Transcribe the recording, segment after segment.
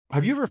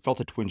Have you ever felt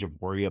a twinge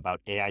of worry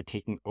about AI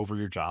taking over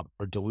your job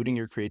or diluting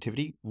your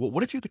creativity? Well,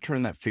 what if you could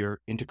turn that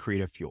fear into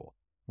creative fuel?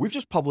 We've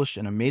just published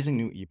an amazing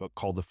new ebook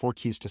called The 4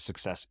 Keys to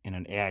Success in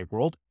an AI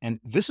World,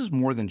 and this is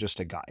more than just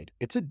a guide.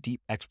 It's a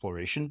deep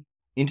exploration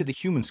into the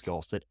human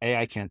skills that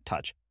AI can't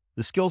touch,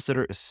 the skills that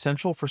are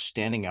essential for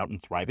standing out and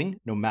thriving,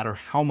 no matter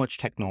how much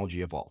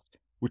technology evolves.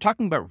 We're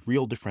talking about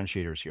real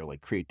differentiators here,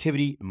 like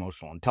creativity,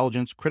 emotional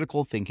intelligence,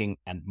 critical thinking,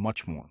 and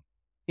much more.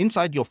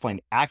 Inside, you'll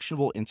find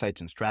actionable insights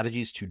and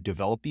strategies to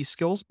develop these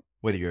skills,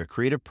 whether you're a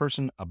creative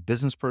person, a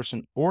business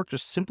person, or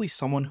just simply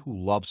someone who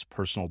loves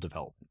personal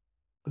development.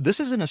 This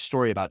isn't a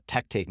story about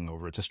tech taking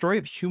over. It's a story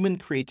of human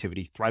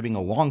creativity thriving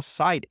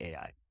alongside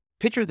AI.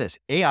 Picture this,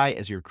 AI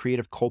as your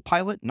creative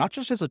co-pilot, not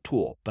just as a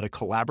tool, but a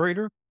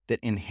collaborator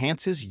that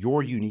enhances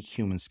your unique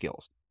human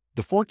skills.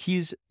 The 4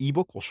 Keys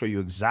ebook will show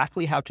you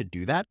exactly how to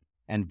do that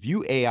and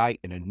view AI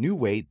in a new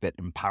way that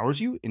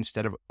empowers you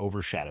instead of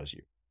overshadows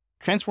you.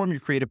 Transform your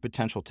creative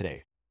potential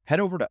today. Head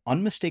over to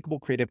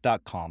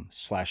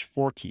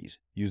unmistakablecreative.com/4keys.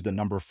 Use the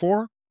number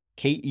 4,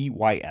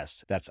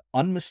 KEYS. That's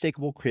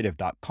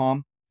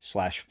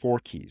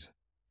unmistakablecreative.com/4keys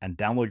and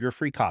download your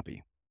free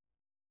copy.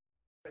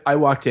 I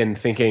walked in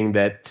thinking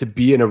that to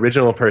be an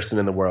original person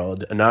in the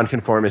world, a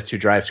nonconformist who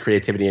drives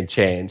creativity and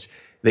change,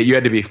 that you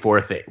had to be 4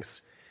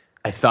 things.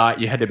 I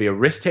thought you had to be a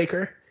risk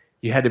taker,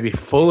 you had to be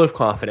full of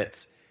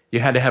confidence,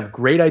 you had to have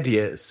great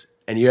ideas,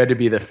 and you had to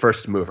be the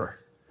first mover.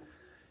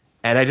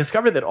 And I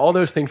discovered that all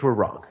those things were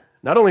wrong.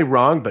 Not only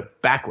wrong,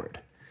 but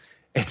backward.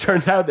 It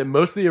turns out that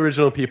most of the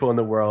original people in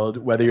the world,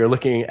 whether you're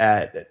looking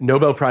at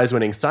Nobel Prize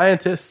winning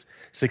scientists,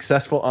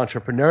 successful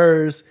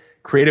entrepreneurs,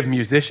 creative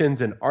musicians,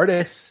 and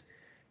artists,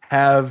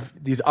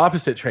 have these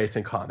opposite traits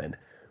in common,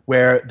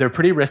 where they're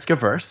pretty risk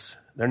averse.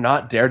 They're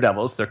not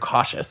daredevils, they're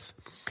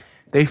cautious.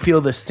 They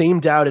feel the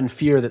same doubt and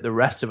fear that the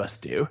rest of us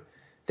do.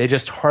 They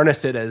just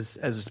harness it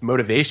as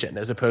motivation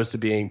as opposed to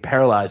being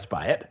paralyzed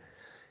by it.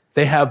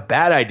 They have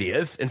bad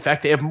ideas. In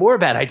fact, they have more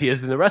bad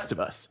ideas than the rest of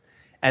us.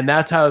 And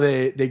that's how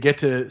they get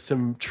to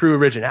some true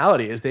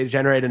originality, is they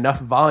generate enough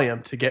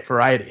volume to get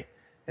variety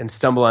and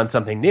stumble on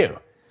something new.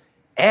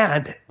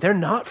 And they're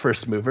not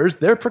first movers,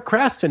 they're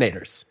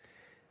procrastinators.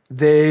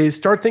 They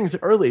start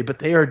things early, but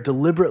they are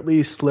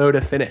deliberately slow to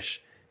finish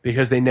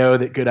because they know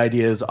that good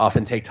ideas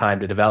often take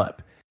time to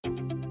develop.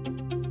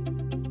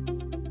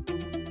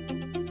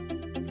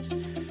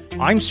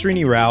 I'm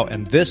Srini Rao,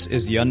 and this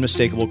is the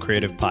Unmistakable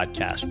Creative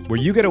Podcast, where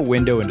you get a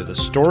window into the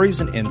stories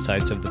and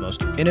insights of the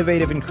most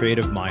innovative and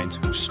creative minds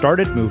who've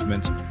started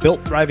movements,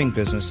 built thriving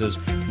businesses,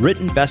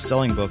 written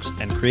best-selling books,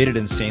 and created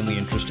insanely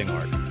interesting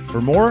art.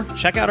 For more,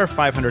 check out our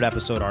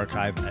 500-episode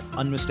archive at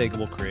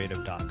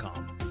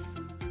unmistakablecreative.com.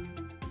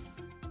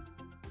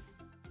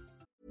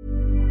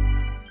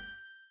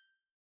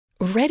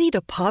 Ready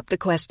to pop the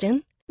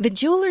question? The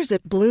jewelers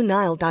at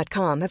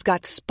BlueNile.com have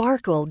got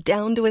sparkle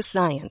down to a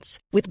science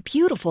with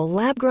beautiful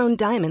lab-grown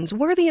diamonds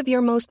worthy of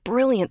your most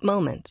brilliant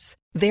moments.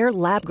 Their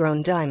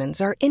lab-grown diamonds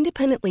are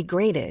independently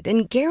graded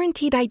and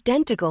guaranteed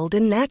identical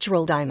to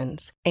natural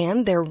diamonds,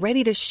 and they're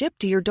ready to ship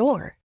to your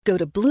door. Go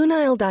to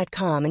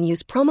BlueNile.com and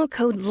use promo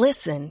code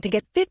LISTEN to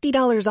get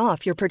 $50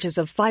 off your purchase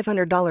of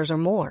 $500 or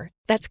more.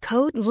 That's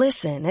code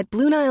LISTEN at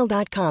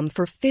BlueNile.com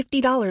for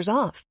 $50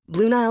 off.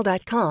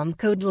 BlueNile.com,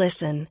 code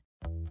LISTEN.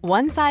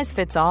 One size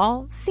fits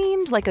all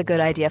seemed like a good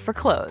idea for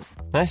clothes.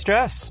 Nice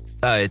dress.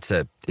 It's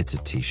a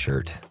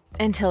t-shirt.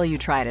 Until you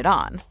tried it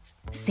on.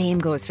 Same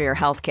goes for your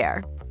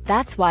healthcare.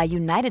 That's why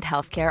United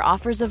Healthcare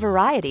offers a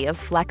variety of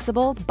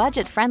flexible,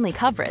 budget-friendly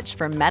coverage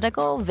for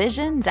medical,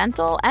 vision,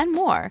 dental, and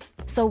more.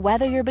 So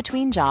whether you're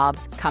between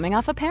jobs, coming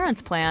off a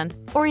parent's plan,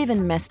 or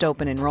even missed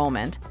open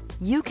enrollment,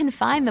 you can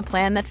find the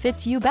plan that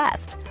fits you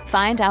best.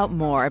 Find out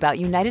more about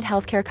United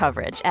Healthcare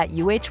coverage at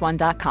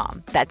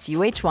uh1.com. That's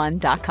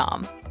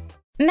uh1.com.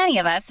 Many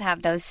of us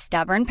have those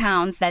stubborn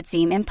pounds that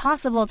seem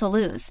impossible to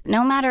lose,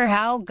 no matter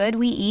how good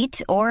we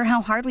eat or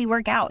how hard we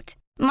work out.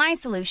 My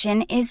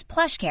solution is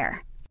PlushCare.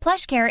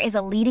 PlushCare is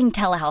a leading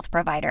telehealth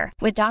provider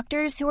with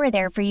doctors who are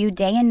there for you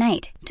day and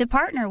night to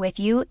partner with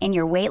you in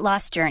your weight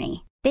loss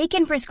journey. They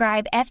can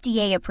prescribe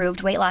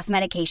FDA-approved weight loss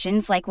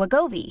medications like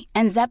Wegovy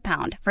and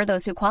Zepbound for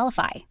those who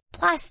qualify.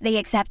 Plus, they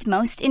accept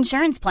most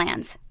insurance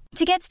plans.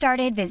 To get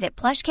started, visit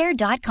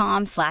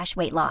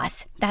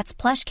plushcare.com/weightloss. That's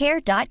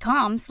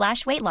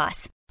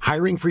plushcare.com/weightloss.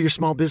 Hiring for your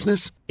small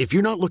business? If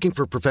you're not looking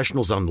for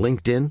professionals on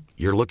LinkedIn,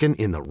 you're looking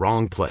in the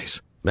wrong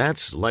place.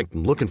 That's like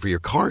looking for your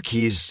car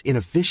keys in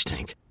a fish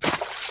tank.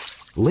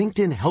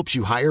 LinkedIn helps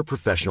you hire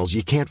professionals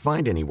you can't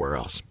find anywhere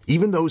else,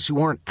 even those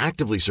who aren't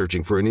actively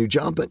searching for a new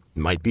job but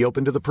might be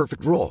open to the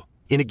perfect role.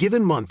 In a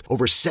given month,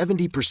 over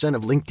 70%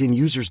 of LinkedIn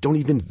users don't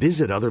even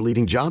visit other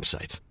leading job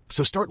sites.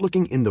 So start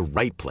looking in the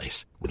right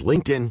place. With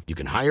LinkedIn, you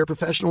can hire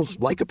professionals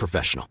like a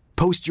professional.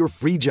 Post your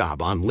free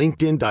job on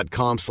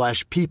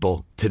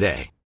linkedin.com/people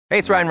today. Hey,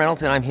 it's Ryan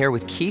Reynolds, and I'm here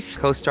with Keith,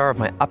 co-star of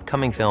my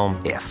upcoming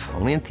film, If,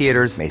 only in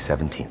theaters May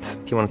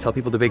 17th. Do you want to tell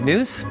people the big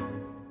news?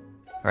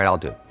 All right, I'll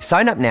do it.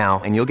 Sign up now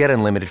and you'll get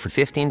unlimited for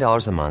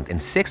 $15 a month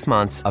and 6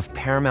 months of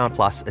Paramount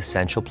Plus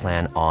Essential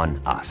Plan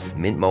on us.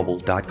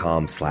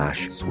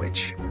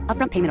 MintMobile.com/switch.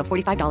 Upfront payment of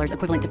 $45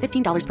 equivalent to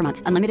 $15 per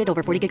month. Unlimited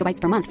over 40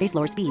 gigabytes per month. Face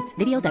lower speeds.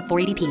 Videos at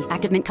 480p.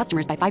 Active Mint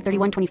customers by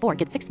 531.24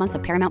 get 6 months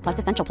of Paramount Plus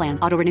Essential Plan.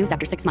 Auto renews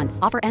after 6 months.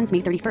 Offer ends May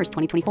 31st,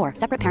 2024.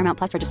 Separate Paramount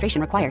Plus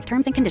registration required.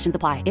 Terms and conditions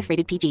apply if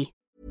rated PG.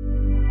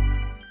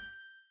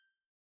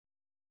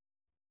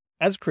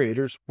 As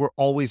creators, we're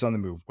always on the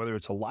move. Whether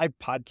it's a live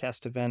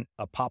podcast event,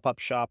 a pop-up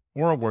shop,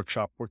 or a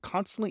workshop, we're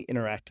constantly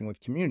interacting with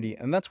community,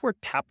 and that's where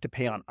Tap to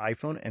Pay on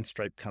iPhone and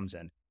Stripe comes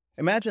in.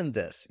 Imagine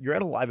this. You're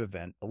at a live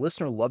event, a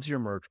listener loves your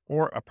merch,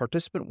 or a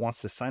participant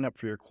wants to sign up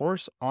for your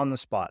course on the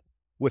spot.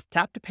 With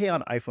Tap to Pay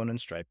on iPhone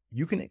and Stripe,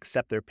 you can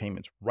accept their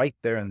payments right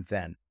there and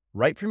then,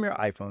 right from your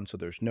iPhone, so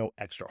there's no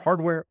extra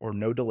hardware or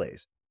no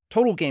delays.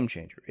 Total game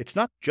changer. It's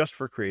not just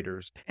for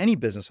creators. Any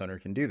business owner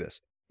can do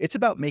this. It's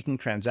about making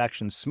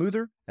transactions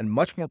smoother and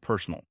much more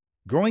personal,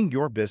 growing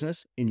your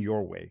business in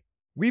your way.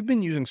 We've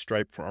been using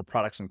Stripe for our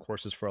products and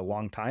courses for a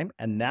long time,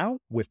 and now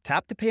with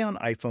Tap to Pay on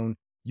iPhone,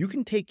 you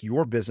can take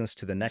your business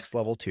to the next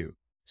level too.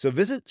 So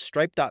visit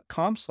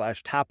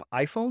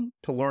stripe.com/tapiphone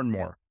to learn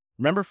more.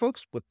 Remember,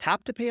 folks, with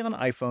Tap to Pay on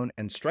iPhone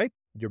and Stripe,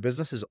 your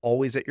business is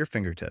always at your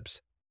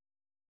fingertips.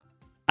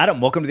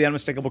 Adam, welcome to the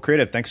Unmistakable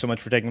Creative. Thanks so much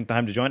for taking the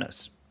time to join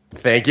us.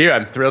 Thank you.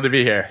 I'm thrilled to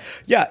be here.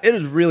 Yeah, it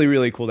is really,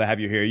 really cool to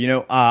have you here. You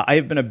know, I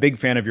have been a big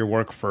fan of your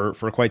work for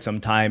quite some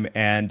time.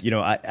 And, you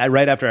know, I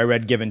right after I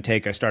read Give and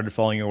Take, I started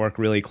following your work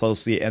really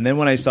closely. And then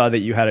when I saw that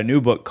you had a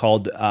new book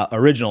called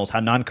Originals,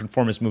 How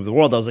Non-Conformists Move the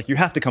World, I was like, you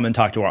have to come and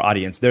talk to our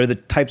audience. They're the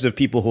types of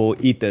people who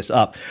will eat this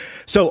up.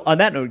 So on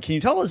that note, can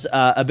you tell us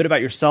a bit about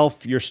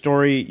yourself, your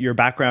story, your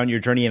background, your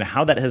journey, and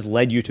how that has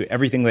led you to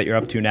everything that you're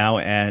up to now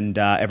and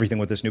everything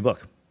with this new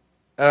book?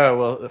 Oh,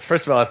 well,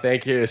 first of all,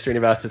 thank you,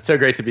 Srinivas. It's so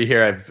great to be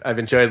here. I've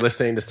enjoyed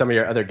listening to some of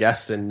your other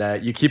guests,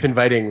 and you keep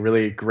inviting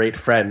really great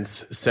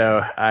friends.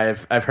 So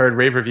I've heard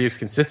rave reviews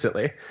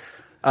consistently.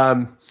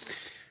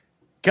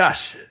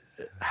 Gosh,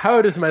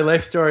 how does my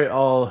life story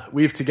all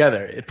weave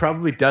together? It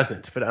probably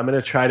doesn't, but I'm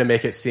going to try to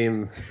make it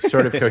seem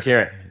sort of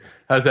coherent.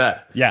 How's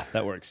that? Yeah,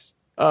 that works.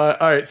 All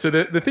right, so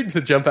the things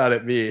that jump out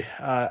at me,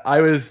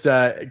 I was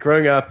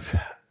growing up,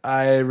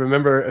 I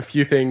remember a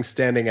few things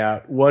standing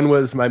out. One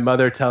was my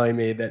mother telling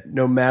me that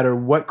no matter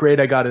what grade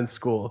I got in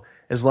school,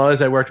 as long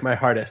as I worked my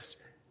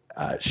hardest,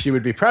 she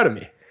would be proud of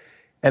me.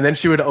 And then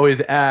she would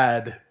always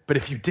add, but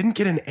if you didn't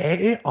get an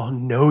A, I'll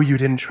know you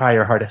didn't try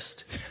your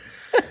hardest.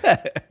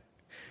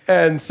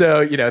 And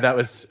so, you know, that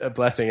was a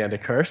blessing and a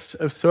curse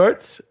of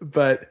sorts.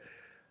 But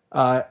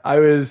I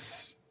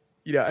was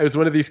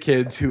one of these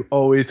kids who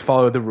always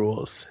followed the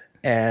rules.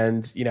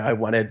 And, you know, I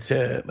wanted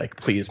to like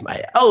please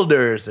my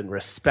elders and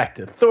respect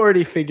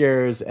authority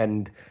figures.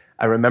 And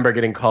I remember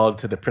getting called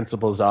to the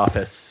principal's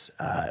office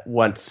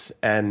once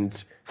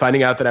and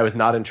finding out that I was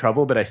not in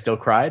trouble, but I still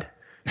cried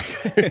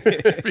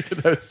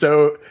because I was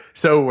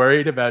so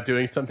worried about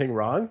doing something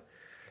wrong.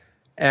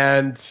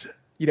 And,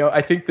 you know,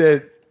 I think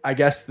that I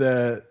guess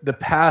the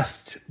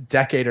past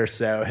decade or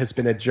so has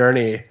been a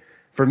journey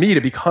for me to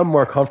become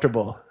more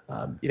comfortable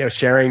you know,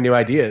 sharing new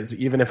ideas,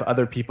 even if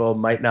other people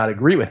might not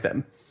agree with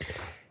them,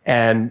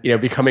 and, you know,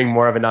 becoming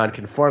more of a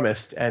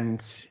nonconformist.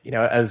 And, you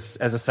know, as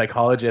a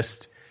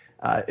psychologist,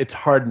 it's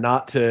hard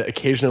not to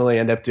occasionally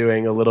end up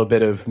doing a little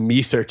bit of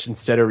me search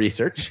instead of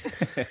research.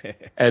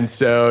 And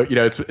so, you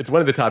know, it's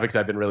one of the topics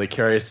I've been really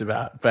curious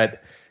about.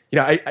 But, you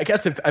know, I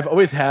guess I've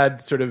always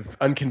had sort of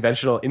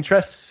unconventional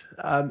interests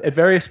at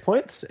various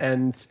points,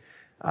 and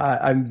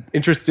I'm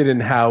interested in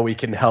how we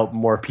can help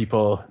more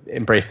people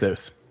embrace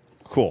those.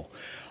 Cool.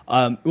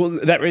 Well,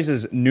 that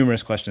raises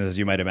numerous questions, as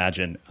you might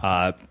imagine.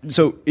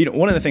 So, you know,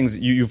 one of the things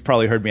you've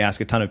probably heard me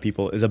ask a ton of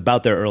people is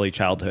about their early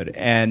childhood.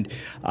 And,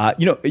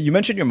 you know, you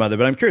mentioned your mother,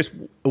 but I'm curious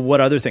what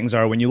other things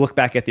are, when you look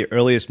back at the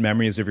earliest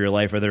memories of your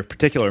life, are there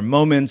particular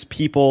moments,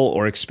 people,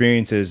 or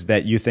experiences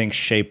that you think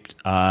shaped,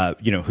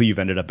 you know, who you've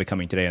ended up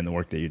becoming today and the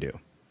work that you do?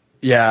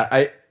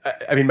 Yeah,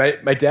 I mean,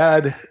 my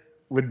dad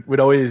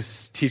would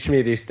always teach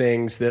me these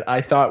things that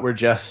I thought were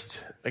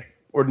just like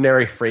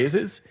ordinary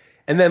phrases.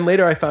 And then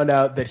later I found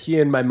out that he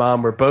and my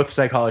mom were both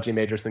psychology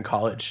majors in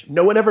college.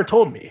 No one ever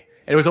told me.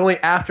 And it was only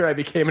after I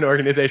became an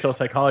organizational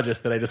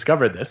psychologist that I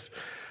discovered this.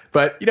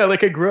 But, you know,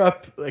 like I grew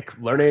up like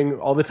learning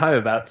all the time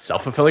about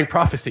self-fulfilling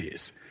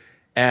prophecies.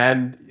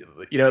 And,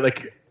 you know,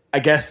 like I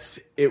guess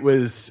it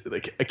was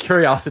like a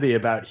curiosity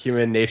about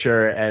human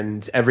nature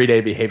and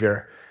everyday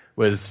behavior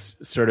was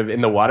sort of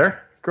in the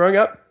water growing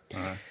up.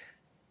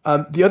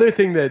 Uh-huh. The other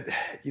thing that,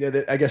 you know,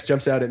 that I guess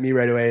jumps out at me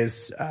right away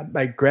is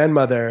my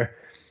grandmother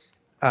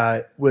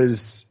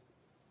was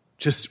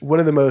just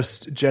one of the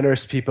most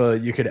generous people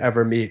you could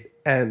ever meet.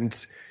 And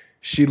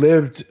she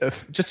lived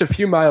just a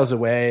few miles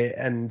away.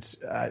 And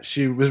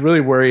she was really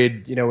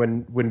worried, you know,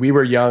 when we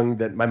were young,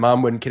 that my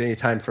mom wouldn't get any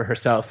time for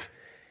herself.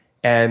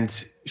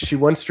 And she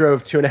once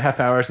drove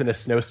 2.5 hours in a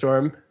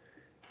snowstorm.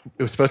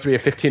 It was supposed to be a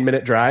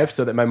 15-minute drive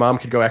so that my mom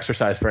could go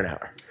exercise for an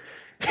hour.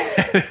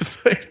 And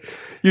it's like,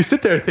 you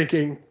sit there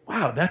thinking,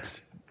 wow,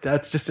 that's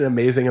that's just an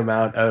amazing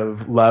amount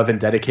of love and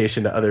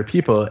dedication to other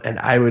people. And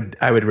I would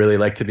really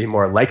like to be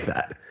more like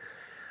that.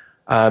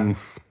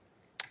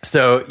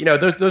 So,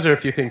 those are a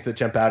few things that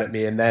jump out at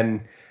me. And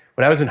then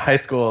when I was in high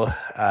school,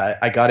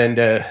 I got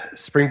into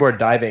springboard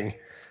diving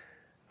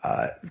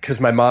because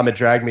my mom had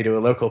dragged me to a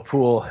local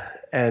pool,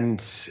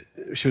 and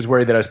she was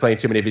worried that I was playing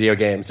too many video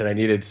games and I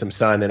needed some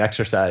sun and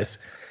exercise.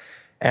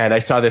 And I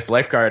saw this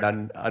lifeguard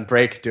on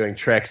break doing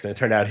tricks, and it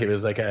turned out he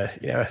was like a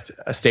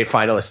state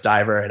finalist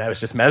diver, and I was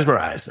just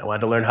mesmerized. I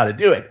wanted to learn how to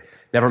do it.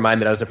 Never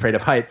mind that I was afraid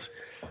of heights.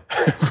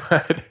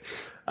 But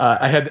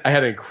I had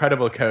an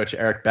incredible coach,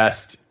 Eric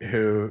Best,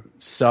 who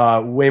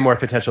saw way more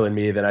potential in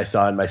me than I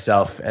saw in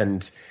myself,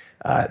 and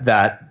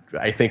that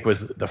I think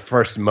was the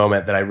first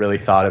moment that I really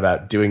thought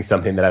about doing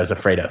something that I was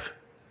afraid of.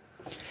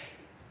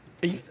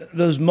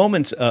 Those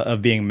moments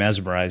of being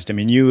mesmerized, I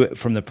mean, you,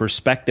 from the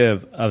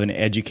perspective of an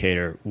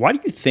educator, why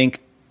do you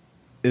think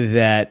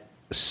that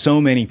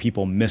so many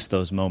people miss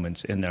those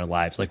moments in their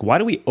lives? Like, why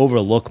do we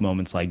overlook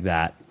moments like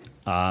that?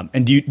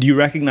 And do you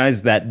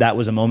recognize that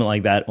was a moment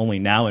like that only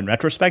now in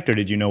retrospect, or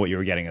did you know what you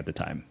were getting at the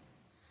time?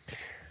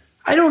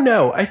 I don't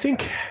know. I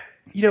think,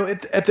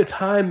 at the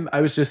time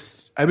I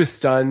was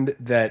stunned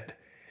that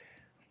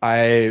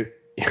I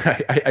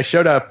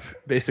showed up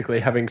basically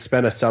having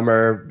spent a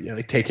summer,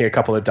 taking a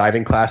couple of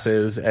diving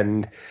classes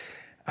and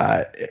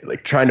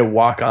trying to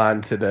walk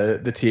on to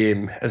the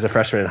team as a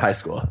freshman in high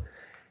school.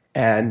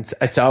 And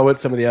I saw what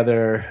some of the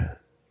other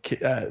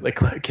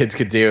kids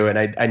could do,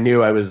 and I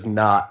knew I was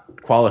not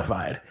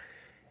qualified.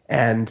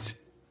 And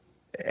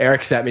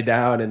Eric sat me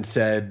down and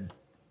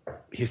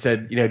he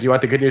said, do you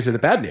want the good news or the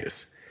bad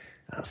news?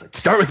 And I was like,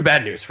 start with the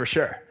bad news for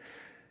sure.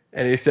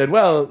 And he said,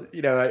 well,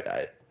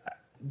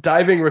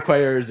 diving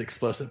requires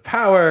explosive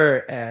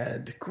power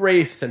and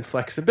grace and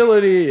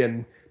flexibility,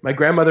 and my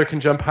grandmother can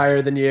jump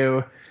higher than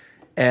you,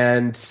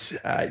 and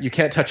you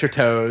can't touch your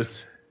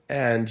toes,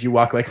 and you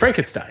walk like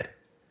Frankenstein.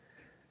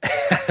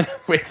 And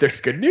wait,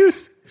 there's good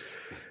news.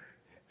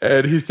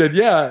 And he said,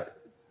 yeah,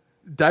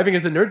 diving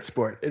is a nerd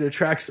sport. It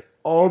attracts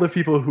all the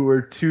people who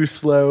are too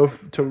slow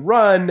to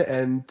run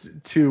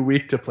and too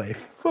weak to play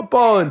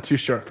football and too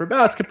short for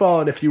basketball.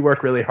 And if you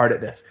work really hard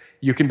at this,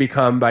 you can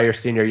become, by your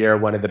senior year,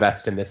 one of the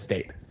best in this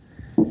state.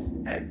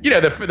 And,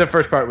 the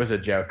first part was a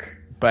joke,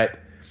 but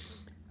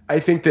I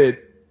think that,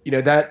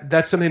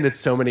 that's something that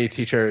so many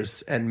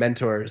teachers and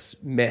mentors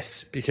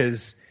miss,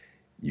 because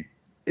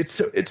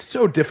it's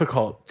so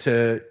difficult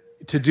to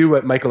do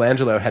what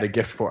Michelangelo had a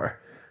gift for,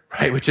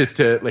 right? Which is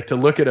to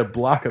look at a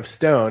block of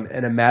stone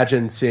and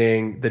imagine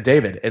seeing the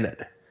David in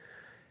it.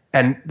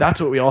 And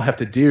that's what we all have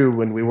to do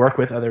when we work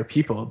with other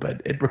people,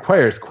 but it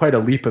requires quite a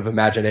leap of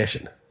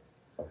imagination.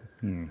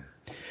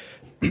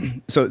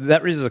 So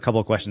that raises a couple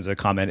of questions in a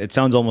comment. It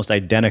sounds almost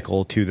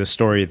identical to the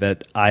story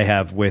that I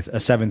have with a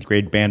 7th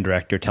grade band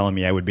director telling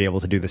me I would be able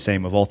to do the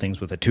same of all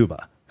things with a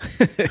tuba,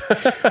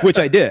 which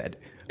I did.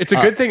 It's a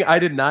good thing I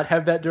did not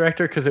have that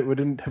director, because it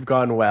wouldn't have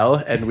gone well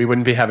and we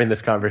wouldn't be having this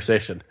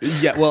conversation.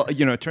 Yeah, well,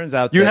 it turns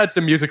out you had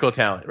some musical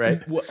talent,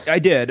 right? Well, I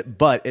did,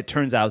 but it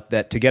turns out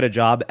that to get a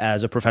job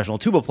as a professional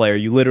tuba player,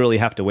 you literally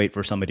have to wait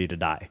for somebody to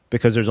die,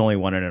 because there's only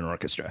one in an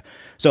orchestra.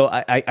 So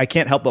I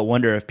can't help but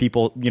wonder if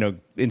people,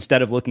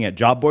 instead of looking at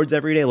job boards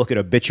every day, look at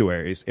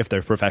obituaries if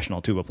they're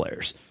professional tuba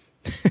players.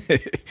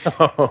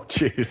 Oh,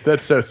 geez,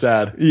 that's so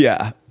sad.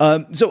 Yeah.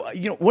 So,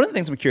 one of the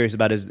things I'm curious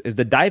about is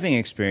the diving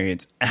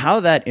experience,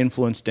 how that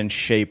influenced and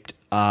shaped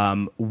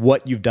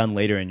what you've done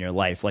later in your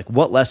life. Like,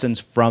 what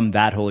lessons from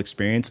that whole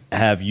experience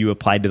have you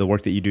applied to the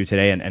work that you do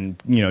today, and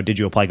did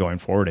you apply going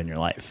forward in your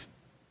life?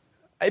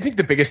 I think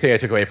the biggest thing I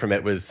took away from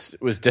it was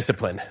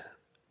discipline.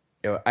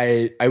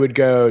 I would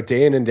go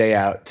day in and day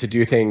out to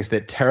do things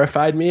that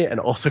terrified me and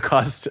also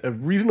caused a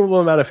reasonable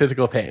amount of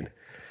physical pain.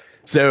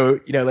 So,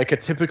 like a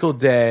typical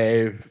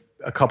day,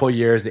 a couple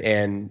years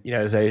in,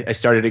 as I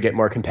started to get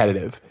more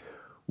competitive,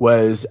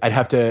 was I'd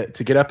have to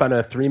get up on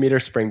a 3-meter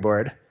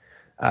springboard,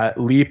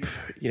 leap,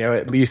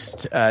 at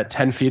least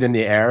 10 feet in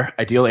the air,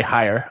 ideally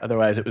higher.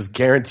 Otherwise, it was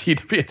guaranteed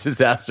to be a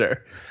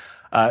disaster.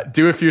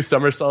 Do a few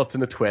somersaults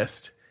and a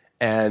twist,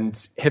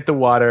 and hit the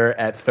water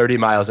at 30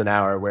 miles an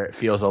hour, where it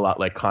feels a lot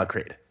like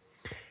concrete.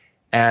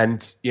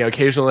 And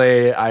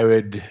occasionally I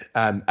would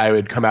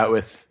come out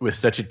with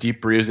such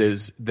deep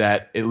bruises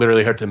that it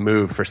literally hurt to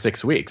move for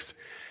 6 weeks.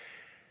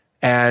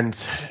 And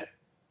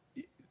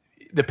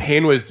the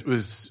pain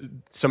was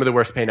some of the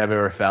worst pain I've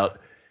ever felt.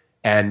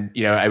 And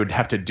I would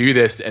have to do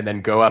this and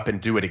then go up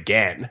and do it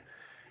again.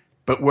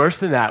 But worse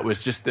than that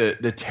was just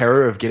the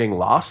terror of getting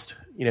lost.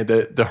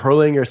 The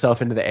hurling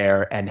yourself into the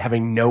air and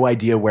having no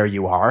idea where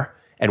you are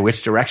and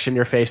which direction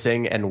you're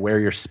facing and where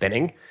you're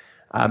spinning.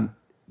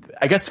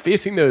 I guess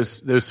facing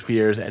those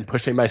fears and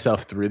pushing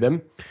myself through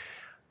them.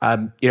 I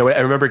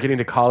remember getting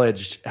to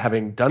college,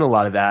 having done a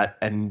lot of that,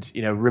 and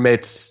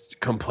roommates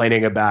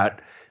complaining about,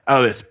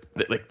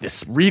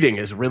 this reading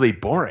is really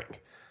boring.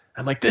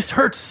 I'm like, this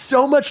hurts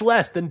so much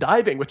less than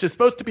diving, which is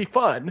supposed to be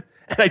fun,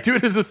 and I do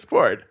it as a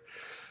sport.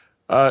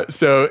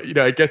 So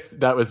I guess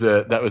that was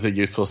a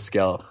useful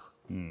skill.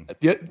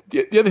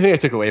 The other thing I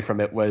took away from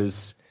it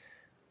was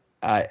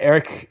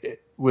Eric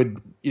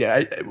would,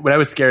 when I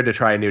was scared to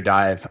try a new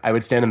dive, I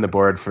would stand on the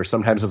board for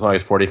sometimes as long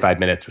as 45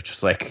 minutes, which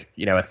was like,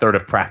 a third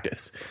of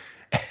practice.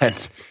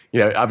 And,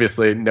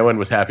 obviously no one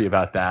was happy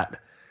about that.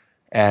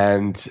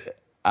 And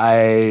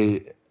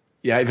I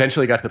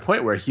eventually got to the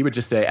point where he would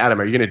just say,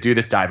 Adam, are you going to do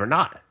this dive or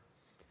not?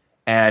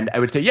 And I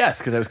would say yes,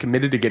 because I was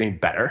committed to getting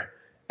better.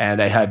 And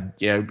I had,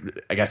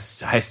 I guess,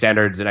 high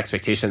standards and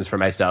expectations for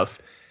myself.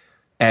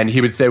 And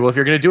he would say, well, if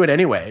you're going to do it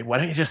anyway, why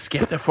don't you just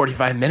skip the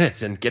 45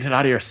 minutes and get it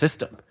out of your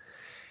system?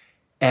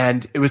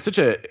 And it was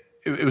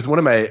it was one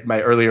of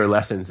my earlier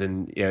lessons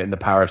in the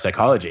power of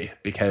psychology,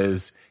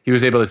 because he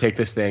was able to take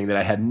this thing that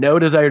I had no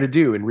desire to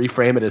do and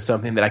reframe it as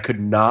something that I could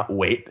not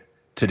wait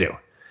to do.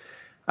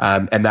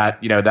 And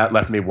that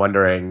left me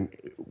wondering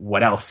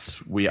what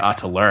else we ought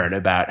to learn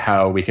about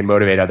how we can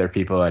motivate other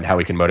people and how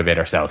we can motivate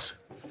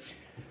ourselves.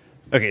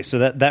 Okay,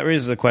 so that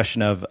raises a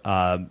question of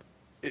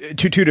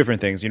two different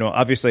things.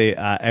 Obviously,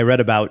 I read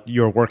about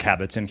your work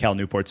habits in Cal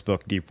Newport's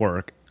book, Deep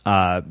Work.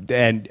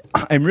 And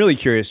I'm really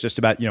curious just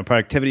about,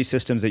 productivity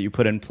systems that you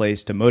put in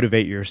place to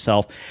motivate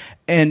yourself,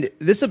 and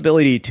this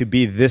ability to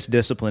be this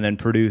disciplined and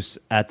produce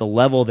at the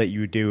level that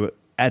you do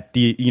at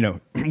the,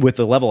 with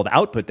the level of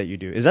output that you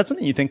do. Is that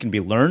something you think can be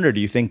learned, or do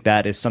you think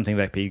that is something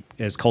that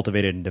is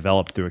cultivated and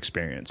developed through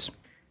experience?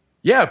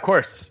 Yeah, of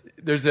course.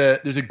 There's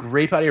a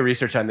great body of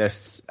research on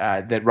this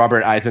that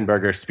Robert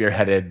Eisenberger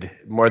spearheaded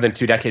more than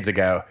 2 decades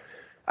ago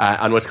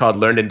on what's called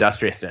learned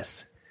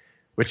industriousness,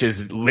 which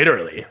is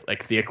literally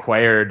like the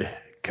acquired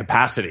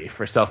capacity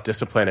for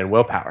self-discipline and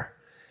willpower.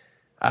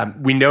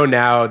 We know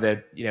now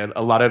that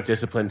a lot of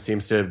discipline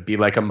seems to be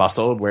like a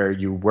muscle where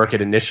you work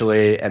it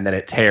initially and then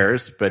it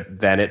tears, but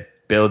then it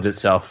builds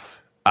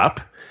itself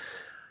up.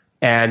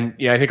 And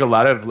I think a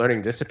lot of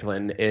learning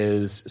discipline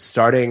is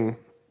starting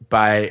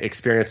by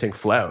experiencing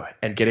flow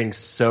and getting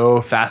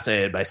so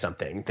fascinated by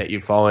something that you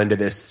fall into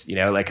this,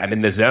 like I'm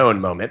in the zone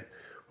moment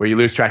where you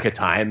lose track of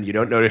time, you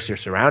don't notice your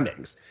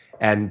surroundings,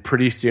 and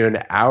pretty soon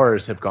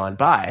hours have gone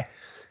by.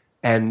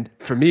 And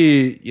for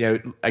me,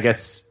 I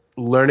guess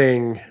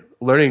learning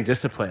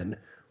discipline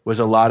was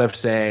a lot of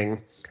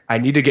saying, I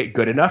need to get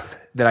good enough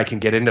that I can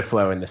get into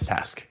flow in this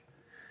task.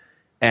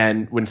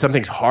 And when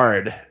something's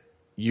hard,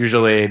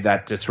 usually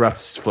that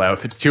disrupts flow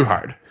if it's too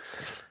hard.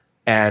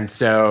 And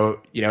so,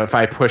 if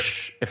I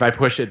push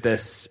at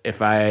this,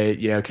 if I,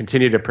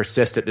 continue to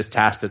persist at this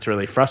task that's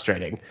really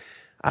frustrating,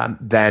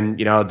 then,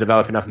 I'll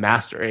develop enough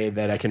mastery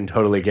that I can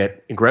totally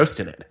get engrossed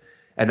in it.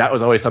 And that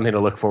was always something to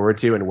look forward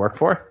to and work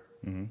for.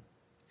 Mm-hmm.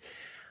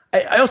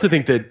 I also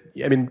think that,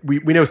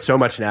 we know so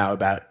much now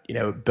about,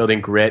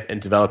 building grit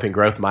and developing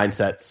growth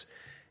mindsets.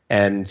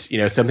 And,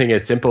 something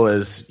as simple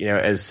as,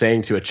 as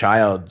saying to a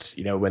child,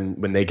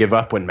 when they give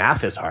up when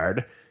math is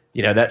hard,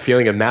 that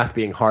feeling of math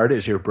being hard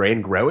is your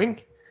brain growing,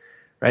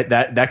 right?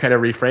 That kind of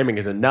reframing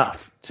is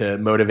enough to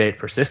motivate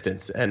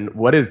persistence. And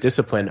what is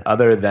discipline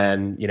other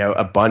than,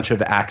 a bunch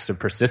of acts of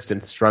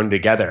persistence strung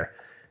together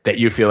that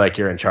you feel like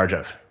you're in charge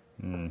of?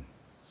 Mm.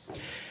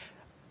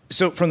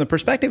 So from the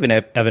perspective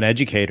of an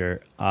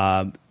educator,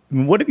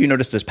 what have you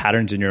noticed as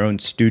patterns in your own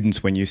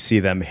students when you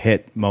see them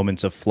hit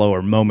moments of flow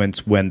or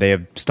moments when they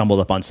have stumbled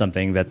upon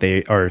something that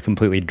they are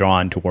completely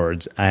drawn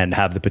towards and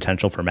have the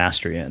potential for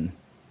mastery in?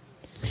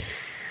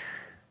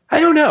 I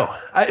don't know.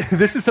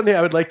 This is something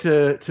I would like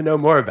to know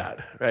more about,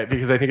 right?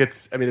 Because I think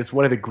it's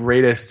one of the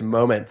greatest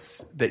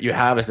moments that you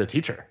have as a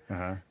teacher,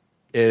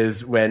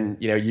 is when,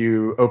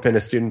 you open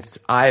a student's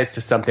eyes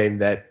to something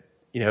that,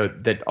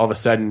 that all of a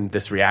sudden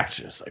this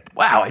reaction is like,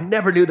 wow, I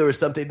never knew there was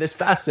something this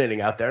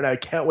fascinating out there, and I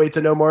can't wait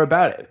to know more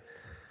about it.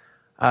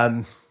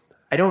 I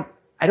don't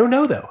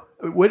know though.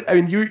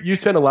 You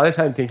spend a lot of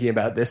time thinking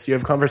about this. You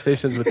have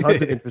conversations with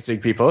tons of interesting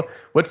people.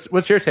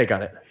 What's your take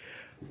on it?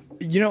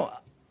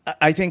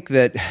 I think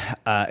that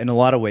in a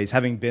lot of ways,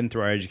 having been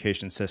through our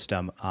education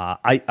system,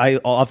 I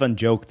often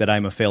joke that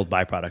I'm a failed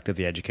byproduct of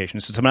the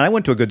education system. And I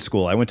went to a good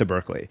school. I went to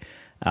Berkeley.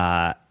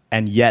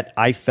 And yet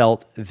I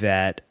felt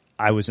that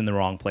I was in the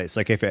wrong place.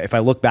 Like if I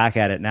look back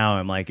at it now,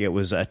 I'm like, it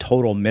was a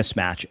total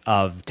mismatch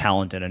of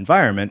talent and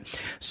environment.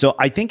 So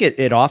I think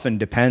it often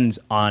depends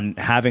on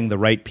having the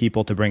right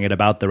people to bring it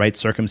about, the right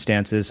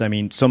circumstances. I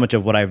mean, so much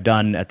of what I've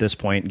done at this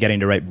point,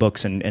 getting to write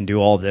books and do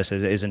all of this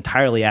is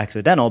entirely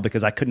accidental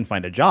because I couldn't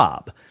find a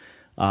job.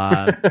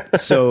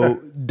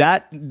 So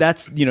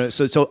that's,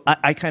 so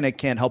I kind of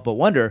can't help but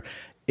wonder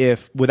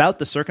if without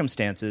the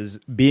circumstances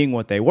being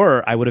what they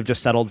were, I would have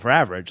just settled for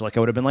average. Like I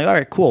would have been like, all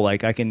right, cool.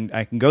 Like I can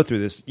go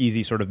through this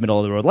easy sort of middle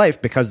of the road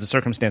life because the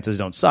circumstances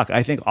don't suck.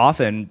 I think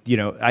often,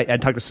 I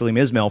talked to Salim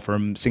Ismail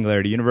from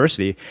Singularity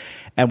University,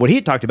 and what he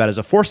had talked about is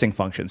a forcing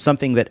function,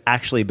 something that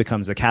actually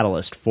becomes the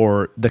catalyst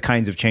for the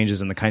kinds of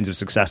changes and the kinds of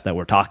success that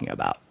we're talking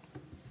about.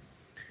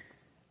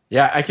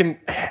 Yeah, I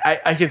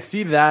can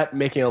see that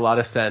making a lot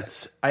of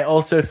sense. I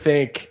also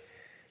think,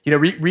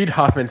 Reid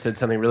Hoffman said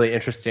something really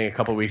interesting a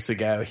couple of weeks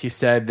ago. He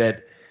said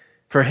that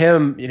for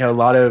him, a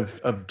lot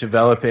of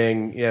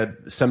developing,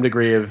 some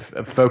degree of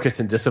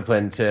focus and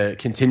discipline to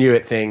continue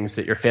at things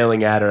that you're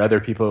failing at or other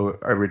people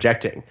are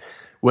rejecting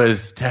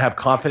was to have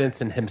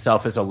confidence in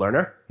himself as a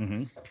learner,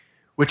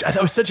 which I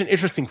thought was such an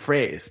interesting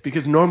phrase,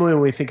 because normally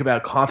when we think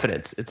about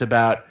confidence, it's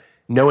about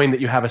knowing that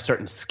you have a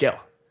certain skill.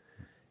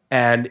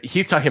 And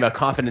he's talking about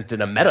confidence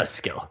in a meta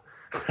skill.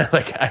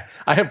 Like I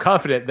am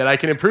confident that I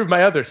can improve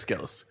my other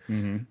skills.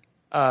 And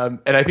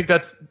I think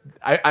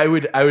I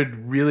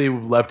would really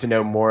love to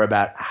know more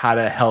about how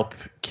to help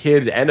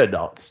kids and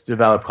adults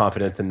develop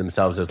confidence in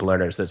themselves as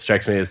learners. That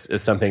strikes me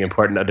as something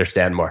important to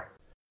understand more.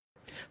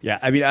 Yeah,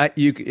 I mean,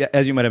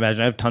 as you might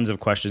imagine, I have tons of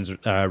questions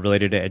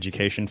related to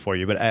education for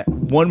you. But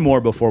one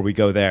more before we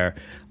go there.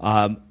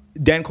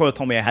 Dan Coyle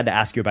told me I had to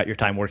ask you about your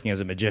time working as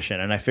a magician,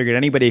 and I figured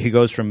anybody who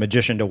goes from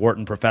magician to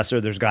Wharton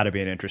professor, there's got to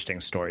be an interesting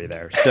story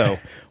there. So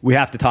we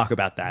have to talk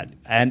about that.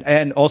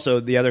 And also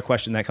the other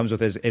question that comes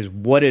with is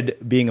what did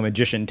being a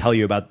magician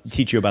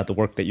teach you about the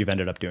work that you've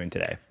ended up doing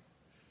today?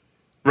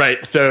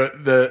 Right. So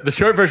the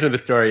short version of the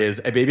story is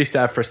I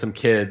babysat for some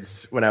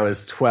kids when I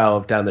was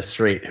 12 down the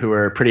street who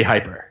were pretty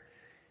hyper.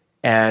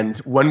 And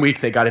one week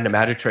they got into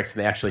magic tricks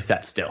and they actually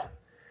sat still.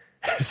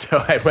 So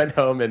I went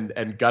home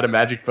and got a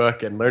magic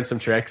book and learned some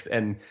tricks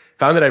and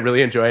found that I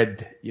really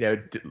enjoyed,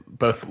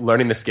 both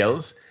learning the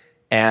skills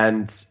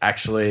and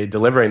actually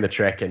delivering the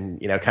trick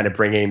and, kind of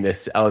bringing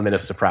this element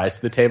of surprise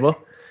to the table.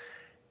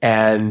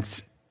 And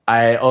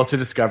I also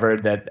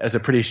discovered that as a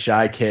pretty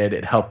shy kid,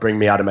 it helped bring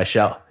me out of my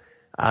shell.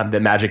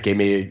 That magic gave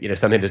me,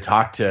 something to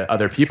talk to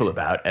other people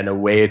about and a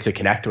way to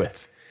connect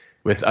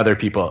with other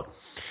people.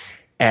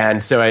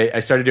 And so I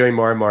started doing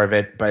more and more of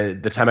it. By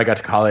the time I got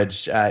to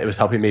college, it was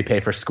helping me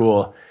pay for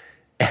school.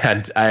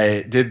 And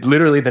I did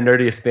literally the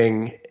nerdiest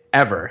thing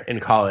ever in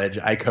college.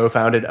 I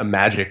co-founded a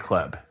magic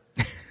club.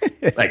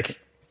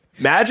 Like,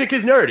 magic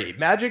is nerdy.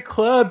 Magic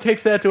club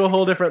takes that to a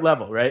whole different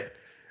level, right?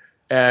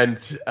 And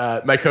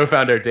my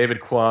co-founder, David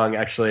Kwong,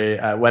 actually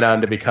went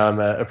on to become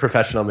a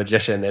professional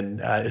magician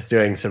and is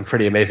doing some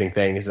pretty amazing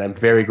things. And I'm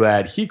very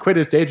glad he quit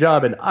his day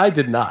job and I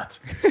did not.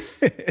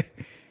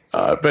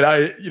 But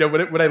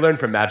what I learned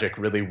from magic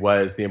really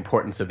was the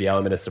importance of the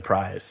element of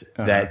surprise.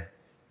 That,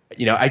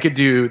 I could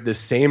do the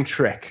same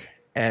trick,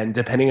 and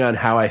depending on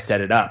how I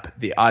set it up,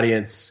 the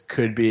audience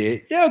could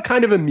be,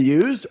 kind of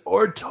amused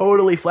or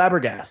totally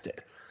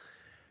flabbergasted.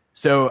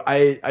 So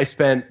I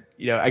spent,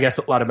 I guess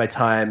a lot of my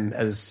time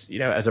as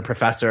a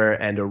professor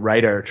and a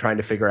writer trying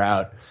to figure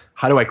out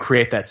how do I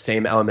create that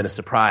same element of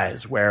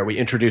surprise where we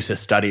introduce a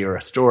study or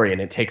a story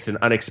and it takes an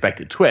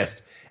unexpected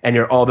twist, and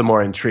you're all the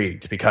more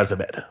intrigued because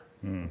of it.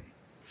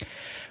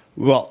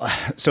 Well,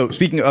 so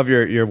speaking of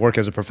your work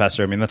as a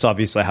professor, I mean, that's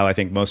obviously how I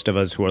think most of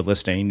us who are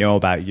listening know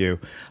about you.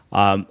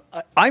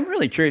 I'm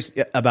really curious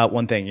about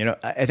one thing.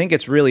 I think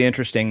it's really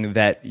interesting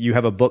that you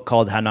have a book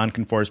called How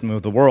Nonconformists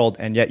Move the World,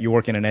 and yet you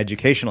work in an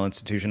educational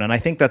institution. And I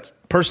think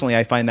personally,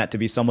 I find that to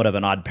be somewhat of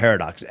an odd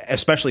paradox,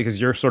 especially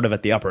because you're sort of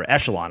at the upper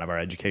echelon of our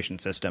education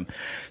system.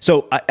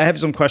 So I have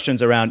some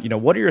questions around,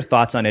 what are your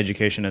thoughts on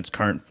education in its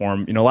current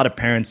form? A lot of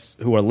parents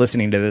who are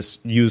listening to this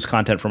use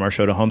content from our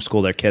show to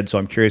homeschool their kids. So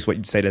I'm curious what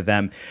you'd say to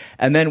them.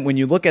 And then when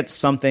you look at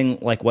something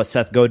like what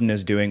Seth Godin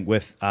is doing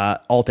with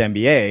Alt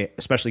MBA,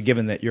 especially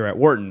given that you're at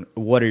Wharton,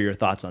 what are your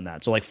thoughts on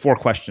that? So like 4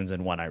 questions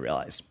in one, I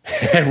realize.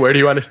 Where do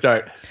you want to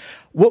start?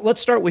 Well,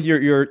 let's start with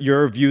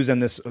your views on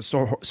this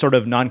sort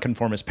of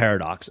nonconformist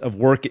paradox of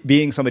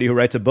being somebody who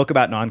writes a book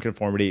about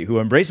nonconformity, who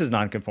embraces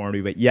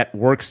nonconformity, but yet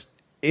works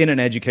in an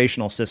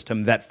educational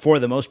system that for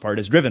the most part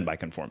is driven by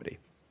conformity.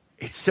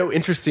 It's so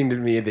interesting to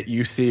me that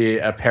you see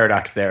a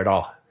paradox there at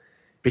all.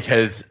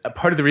 Because a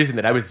part of the reason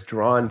that I was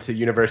drawn to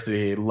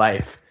university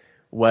life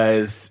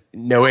was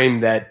knowing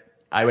that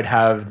I would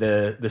have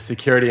the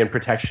security and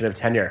protection of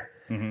tenure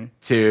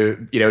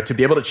to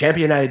be able to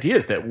champion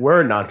ideas that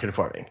were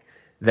nonconforming,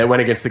 that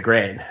went against the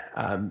grain,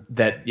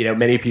 that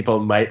many people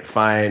might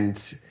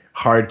find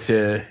hard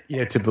to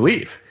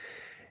believe.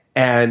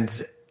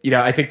 And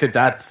I think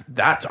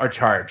that's our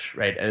charge,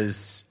 right?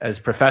 As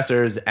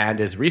professors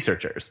and as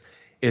researchers,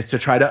 is to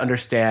try to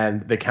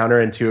understand the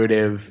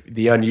counterintuitive,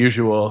 the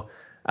unusual,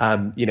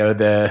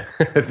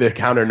 the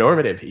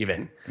counter-normative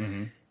even.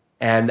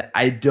 And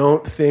I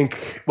don't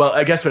think,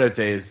 I guess what I would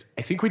say is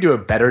I think we do a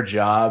better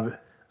job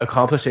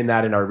accomplishing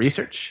that in our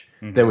research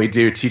than we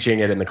do teaching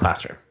it in the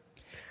classroom.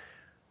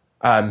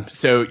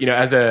 So,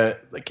 as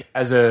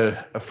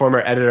a former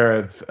editor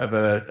of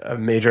a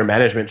major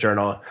management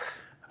journal,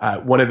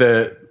 one of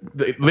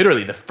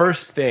literally the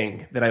first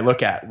thing that I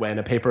look at when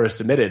a paper is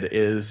submitted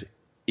is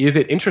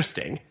it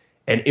interesting?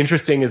 And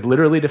interesting is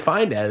literally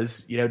defined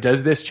as,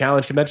 does this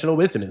challenge conventional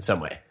wisdom in some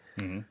way?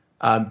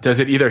 Does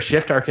it either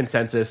shift our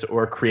consensus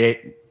or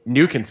create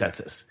new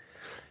consensus?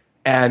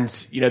 And,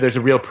 there's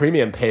a real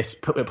premium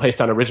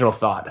placed on original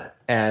thought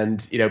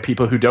and,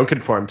 people who don't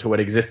conform to what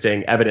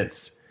existing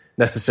evidence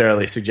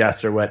necessarily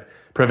suggests or what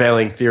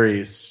prevailing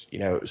theories,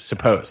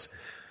 suppose.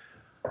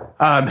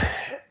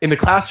 In the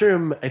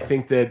classroom, I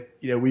think that,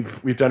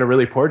 we've done a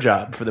really poor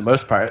job for the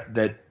most part,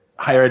 that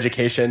higher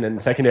education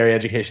and secondary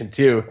education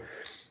too,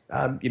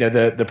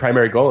 the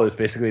primary goal is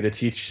basically to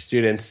teach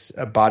students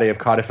a body of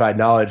codified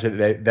knowledge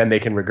that they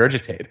can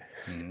regurgitate.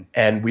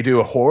 And we do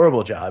a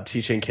horrible job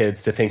teaching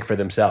kids to think for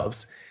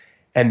themselves.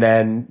 And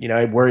then,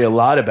 I worry a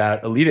lot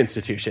about elite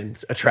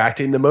institutions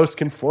attracting the most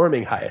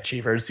conforming high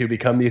achievers who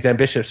become these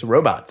ambitious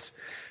robots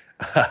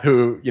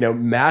who,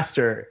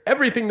 master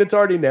everything that's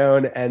already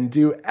known and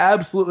do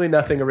absolutely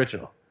nothing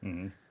original.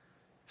 Mm-hmm.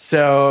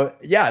 So,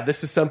 yeah,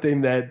 this is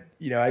something that,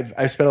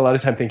 I've spent a lot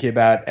of time thinking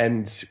about.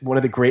 And one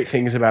of the great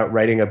things about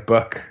writing a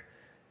book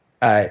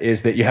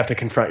is that you have to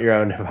confront your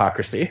own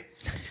hypocrisy.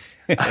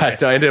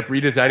 So I ended up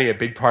redesigning a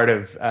big part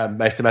of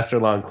my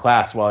semester-long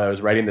class while I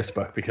was writing this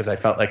book because I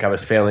felt like I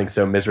was failing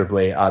so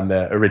miserably on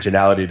the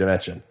originality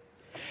dimension.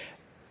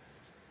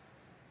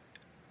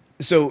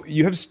 So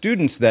you have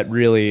students that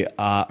really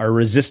are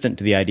resistant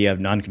to the idea of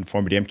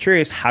nonconformity. I'm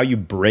curious how you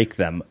break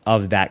them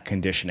of that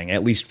conditioning,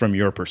 at least from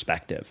your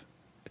perspective.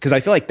 Because I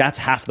feel like that's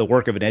half the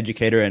work of an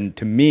educator. And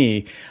to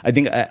me, I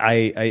think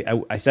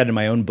I said in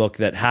my own book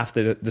that half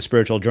the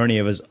spiritual journey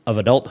of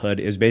adulthood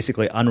is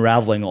basically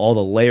unraveling all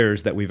the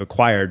layers that we've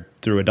acquired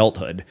through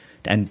adulthood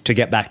and to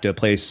get back to a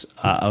place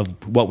of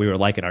what we were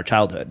like in our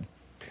childhood.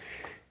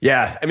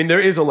 Yeah, I mean,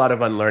 there is a lot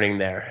of unlearning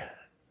there.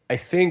 I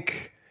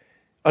think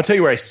I'll tell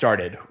you where I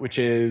started, which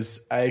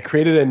is I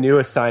created a new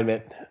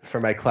assignment for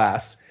my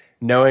class,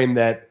 knowing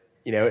that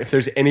if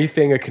there's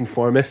anything a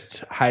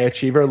conformist high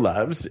achiever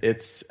loves,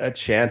 it's a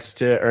chance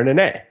to earn an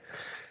A.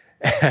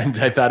 And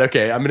I thought,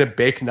 okay, I'm going to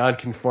bake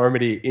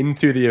nonconformity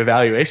into the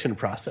evaluation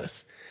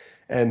process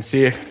and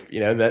see if,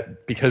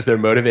 that because they're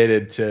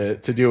motivated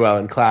to do well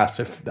in class,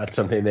 if that's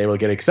something they will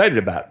get excited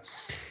about.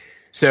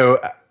 So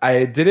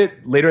I did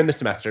it later in the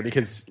semester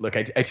because, look,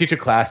 I teach a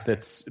class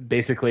that's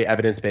basically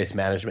evidence-based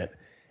management.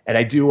 And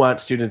I do want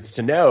students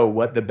to know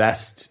what the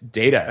best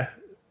data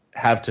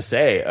have to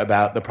say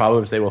about the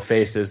problems they will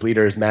face as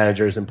leaders,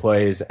 managers,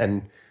 employees,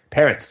 and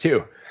parents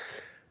too.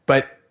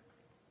 But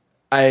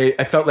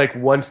I felt like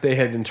once they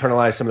had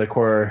internalized some of the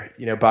core,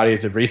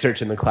 bodies of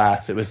research in the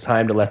class, it was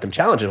time to let them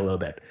challenge it a little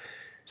bit.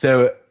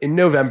 So in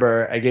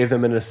November, I gave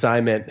them an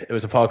assignment. It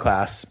was a fall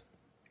class.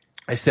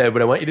 I said,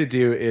 what I want you to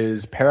do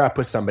is pair up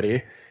with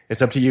somebody.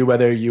 It's up to you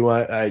whether you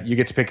want, you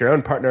get to pick your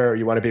own partner or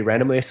you want to be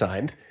randomly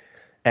assigned.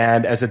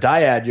 And as a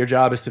dyad, your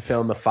job is to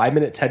film a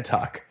 5-minute TED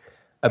Talk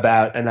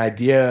about an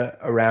idea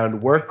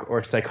around work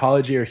or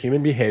psychology or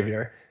human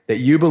behavior that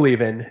you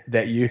believe in,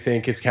 that you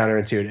think is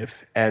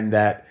counterintuitive, and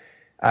that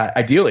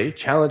ideally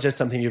challenges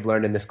something you've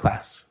learned in this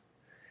class.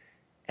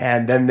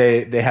 And then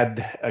they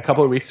had a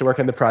couple of weeks to work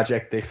on the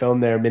project. They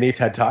filmed their mini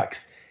TED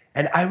Talks.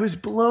 And I was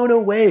blown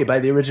away by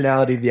the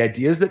originality of the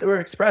ideas that were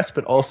expressed,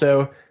 but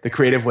also the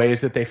creative ways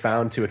that they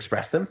found to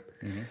express them.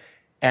 Mm-hmm.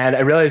 And I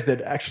realized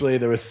that actually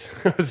there was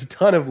a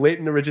ton of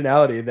latent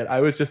originality that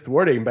I was just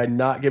thwarting by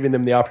not giving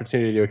them the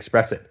opportunity to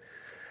express it.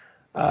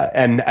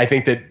 And I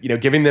think that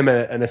giving them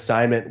an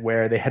assignment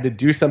where they had to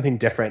do something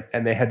different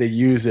and they had to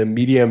use a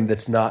medium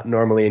that's not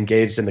normally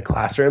engaged in the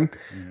classroom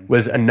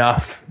was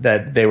enough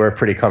that they were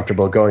pretty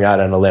comfortable going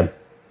out on a limb.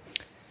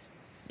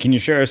 Can you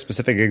share a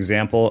specific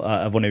example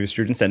of one of your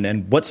students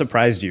and what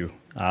surprised you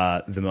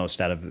the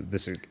most out of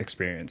this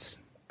experience?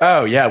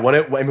 Oh, yeah.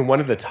 One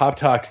of the top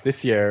talks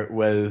this year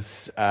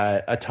was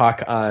a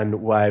talk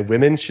on why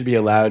women should be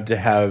allowed to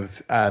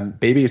have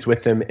babies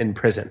with them in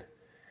prison.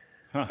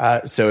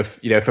 Huh. So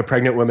if a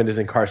pregnant woman is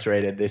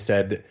incarcerated, they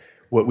said,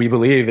 what we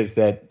believe is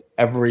that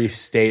every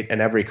state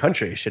and every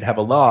country should have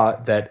a law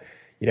that,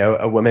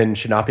 a woman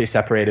should not be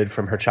separated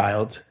from her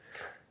child.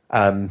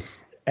 And,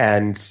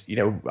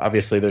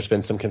 obviously there's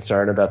been some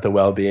concern about the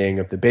well-being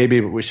of the baby,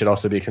 but we should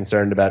also be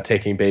concerned about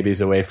taking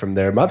babies away from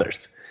their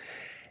mothers.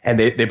 And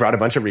they brought a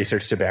bunch of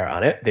research to bear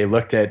on it. They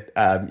looked at,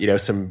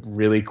 some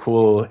really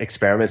cool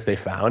experiments they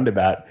found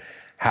about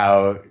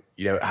how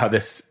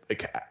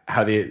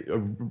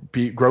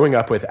growing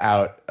up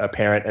without a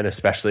parent and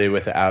especially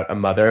without a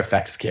mother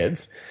affects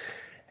kids.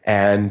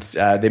 And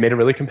they made a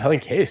really compelling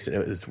case, and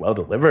it was well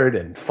delivered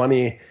and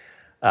funny.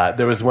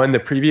 There was one the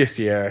previous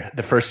year,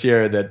 the first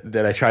year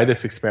that I tried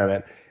this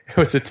experiment. It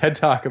was a TED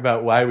Talk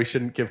about why we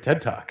shouldn't give TED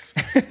Talks.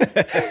 Which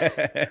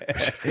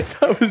I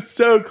thought was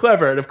so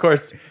clever. And of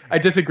course, I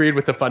disagreed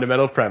with the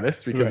fundamental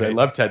premise because I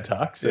love TED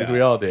Talks, as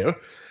we all do.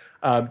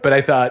 But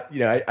I thought,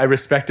 I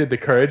respected the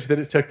courage that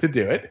it took to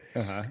do it.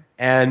 Uh-huh.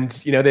 And,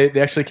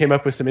 they actually came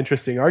up with some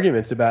interesting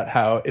arguments about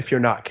how if you're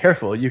not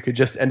careful, you could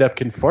just end up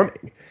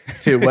conforming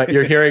to what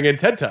you're hearing in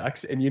TED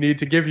Talks, and you need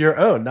to give your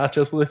own, not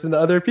just listen to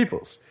other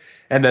people's.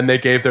 And then they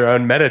gave their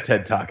own meta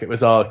TED Talk. It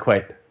was all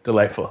quite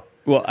delightful.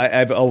 Well,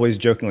 I've always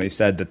jokingly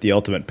said that the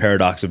ultimate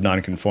paradox of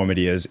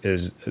nonconformity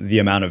is the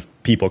amount of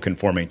people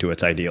conforming to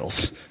its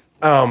ideals.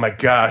 Oh my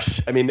gosh.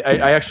 I mean,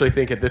 I actually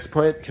think at this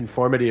point,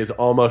 conformity is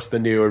almost the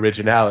new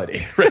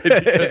originality, right?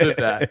 Because of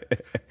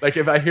that. Like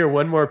if I hear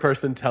one more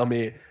person tell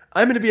me,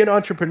 I'm going to be an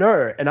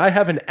entrepreneur and I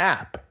have an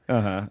app.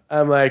 Uh-huh.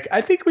 I'm like,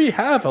 I think we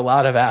have a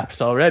lot of apps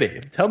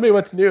already. Tell me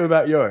what's new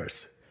about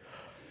yours.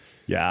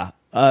 Yeah.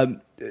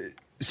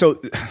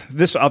 So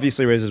this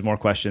obviously raises more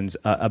questions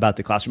about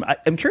the classroom.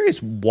 I'm curious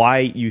why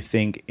you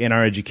think in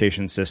our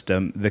education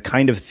system, the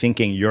kind of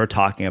thinking you're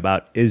talking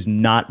about is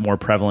not more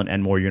prevalent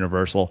and more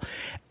universal.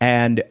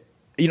 And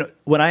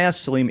When I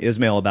asked Salim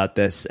Ismail about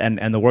this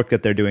and the work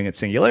that they're doing at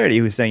Singularity,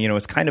 he was saying,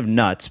 it's kind of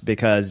nuts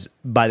because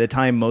by the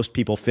time most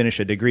people finish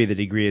a degree, the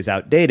degree is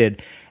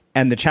outdated.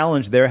 And the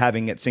challenge they're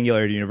having at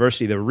Singularity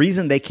University, the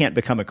reason they can't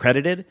become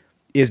accredited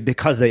is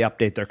because they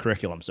update their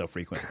curriculum so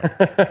frequently,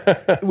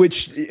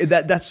 which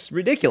that's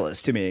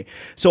ridiculous to me.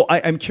 So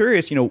I'm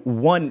curious,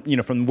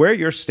 from where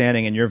you're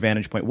standing and your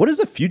vantage point, what is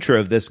the future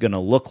of this going to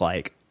look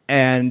like?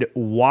 And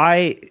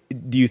why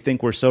do you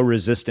think we're so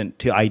resistant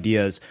to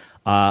ideas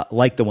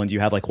like the ones you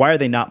have? Like, why are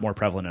they not more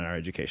prevalent in our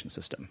education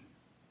system?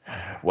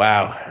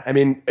 Wow. I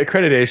mean,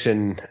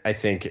 accreditation, I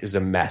think, is a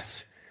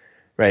mess.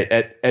 Right.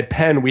 At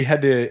Penn, we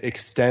had to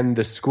extend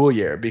the school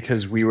year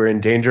because we were in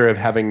danger of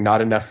having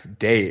not enough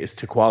days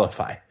to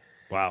qualify.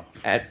 Wow.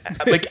 And,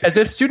 as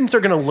if students are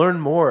going to learn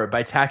more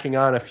by tacking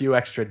on a few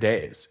extra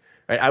days.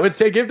 Right. I would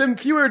say give them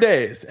fewer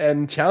days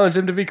and challenge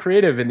them to be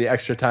creative in the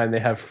extra time they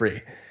have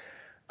free.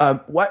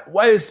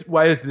 Why is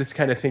this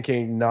kind of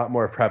thinking not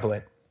more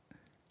prevalent?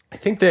 I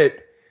think that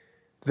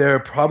there are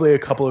probably a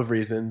couple of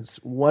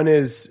reasons. One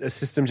is a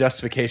system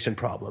justification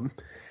problem.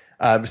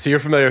 So you're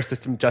familiar with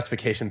system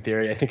justification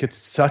theory. I think it's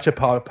such a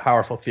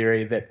powerful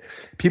theory that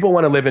people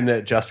want to live in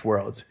a just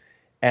world.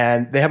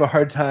 And they have a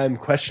hard time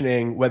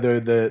questioning whether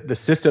the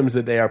systems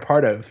that they are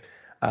part of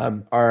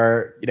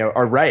are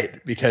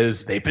right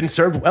because they've been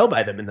served well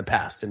by them in the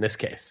past, in this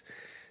case.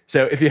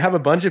 So if you have a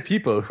bunch of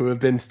people who have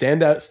been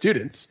standout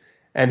students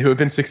and who have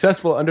been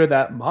successful under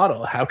that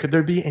model, how could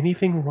there be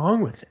anything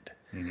wrong with it?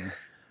 Mm-hmm.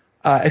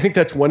 I think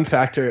that's one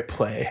factor at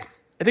play.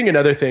 I think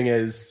another thing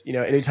is,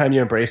 anytime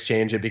you embrace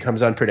change, it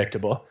becomes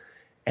unpredictable.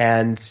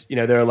 And,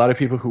 there are a lot of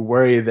people who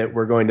worry that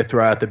we're going to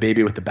throw out the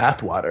baby with the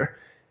bathwater.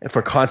 If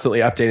we're constantly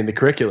updating the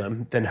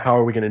curriculum, then how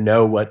are we going to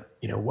know what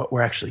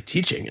we're actually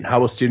teaching and how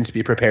will students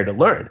be prepared to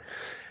learn?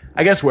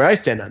 I guess where I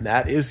stand on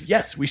that is,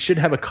 yes, we should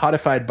have a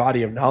codified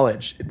body of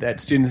knowledge that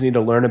students need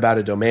to learn about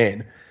a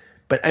domain.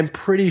 But I'm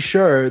pretty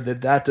sure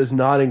that does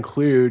not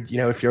include,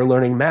 if you're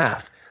learning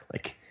math,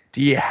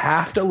 do you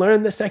have to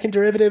learn the second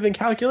derivative in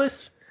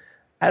calculus?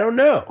 I don't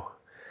know.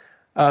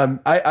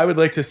 I would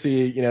like to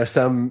see,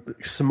 some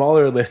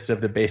smaller lists of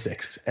the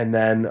basics and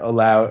then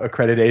allow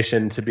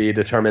accreditation to be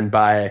determined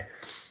by,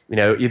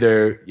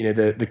 either,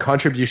 the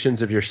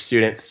contributions of your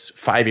students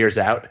 5 years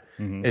out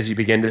as you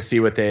begin to see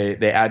what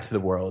they add to the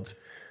world,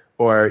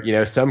 or,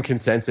 some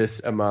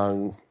consensus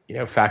among,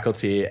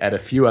 faculty at a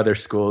few other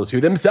schools who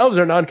themselves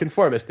are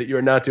nonconformist that you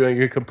are not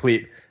doing a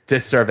complete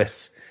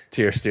disservice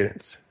to your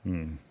students.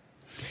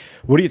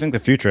 What do you think the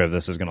future of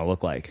this is going to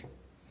look like?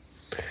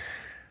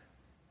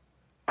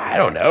 I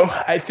don't know.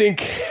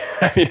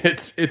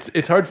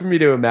 It's hard for me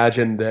to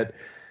imagine that,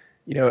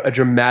 a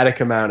dramatic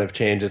amount of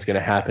change is going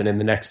to happen in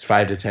the next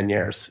 5 to 10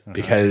 years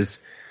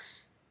because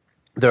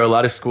there are a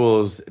lot of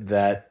schools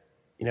that,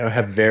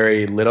 have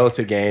very little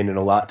to gain and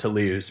a lot to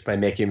lose by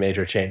making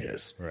major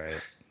changes. Right.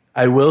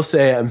 I will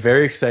say I'm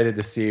very excited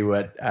to see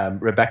what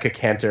Rebecca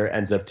Cantor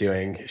ends up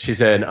doing. She's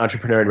an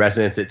entrepreneur in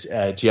residence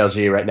at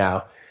GLG right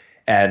now,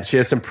 and she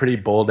has some pretty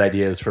bold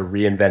ideas for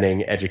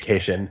reinventing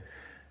education.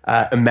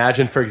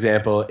 Imagine, for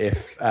example,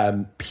 if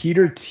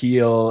Peter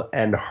Thiel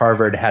and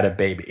Harvard had a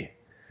baby,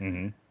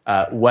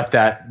 what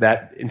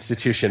that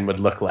institution would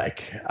look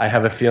like. I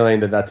have a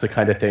feeling that that's the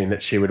kind of thing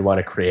that she would want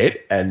to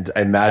create, and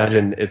I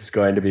imagine it's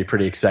going to be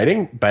pretty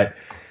exciting. But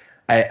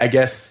I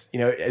guess,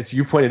 as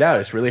you pointed out,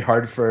 it's really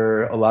hard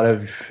for a lot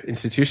of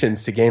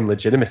institutions to gain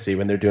legitimacy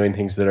when they're doing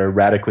things that are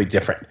radically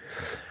different.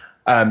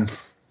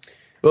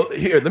 Well,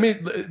 here, let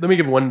me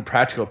give one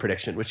practical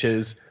prediction, which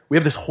is we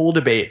have this whole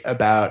debate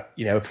about,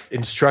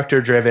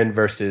 instructor-driven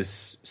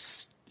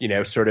versus,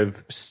 sort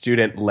of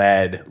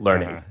student-led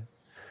learning,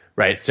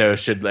 right? So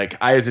should,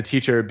 I as a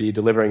teacher be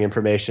delivering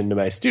information to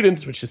my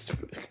students, which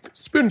is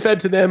spoon-fed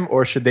to them,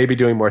 or should they be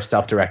doing more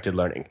self-directed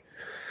learning?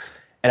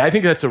 And I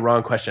think that's a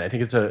wrong question. I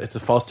think it's a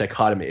false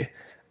dichotomy.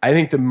 I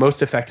think the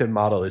most effective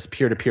model is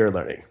peer-to-peer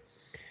learning,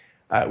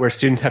 where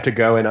students have to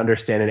go and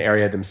understand an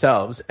area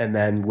themselves, and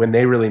then when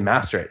they really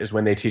master it is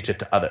when they teach it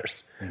to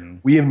others.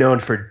 We have known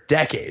for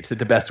decades that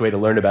the best way to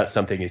learn about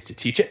something is to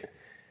teach it.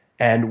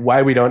 And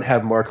why we don't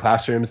have more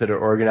classrooms that are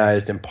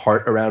organized in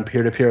part around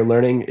peer-to-peer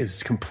learning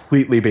is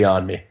completely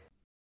beyond me.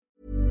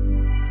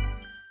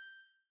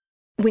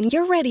 When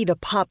you're ready to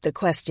pop the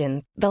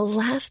question, the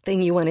last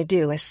thing you want to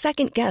do is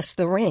second-guess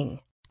the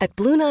ring. At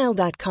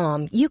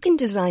BlueNile.com, you can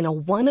design a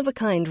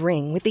one-of-a-kind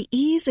ring with the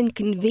ease and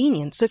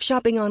convenience of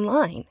shopping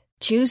online.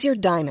 Choose your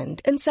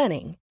diamond and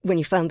setting. When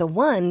you find the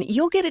one,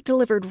 you'll get it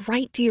delivered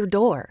right to your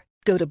door.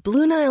 Go to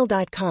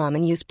BlueNile.com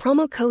and use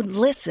promo code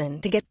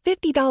LISTEN to get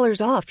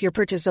 $50 off your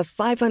purchase of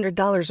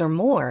 $500 or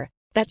more.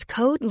 That's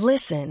code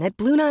LISTEN at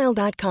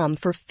BlueNile.com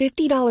for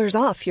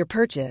 $50 off your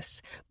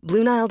purchase.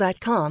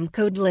 BlueNile.com,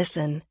 code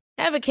LISTEN.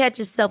 Ever catch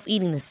yourself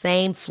eating the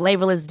same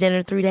flavorless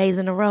dinner 3 days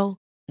in a row?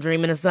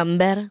 Dreaming of something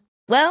better?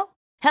 Well,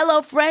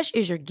 HelloFresh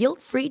is your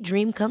guilt-free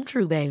dream come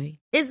true, baby.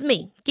 It's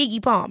me,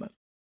 Keke Palmer.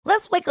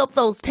 Let's wake up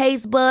those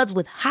taste buds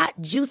with hot,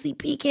 juicy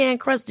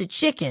pecan-crusted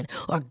chicken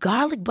or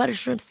garlic butter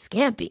shrimp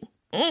scampi.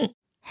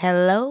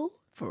 Hello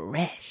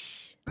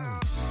Fresh.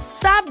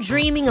 Stop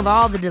dreaming of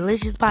all the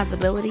delicious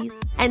possibilities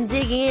and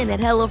dig in at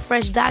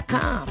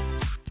HelloFresh.com.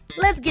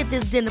 Let's get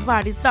this dinner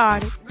party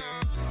started.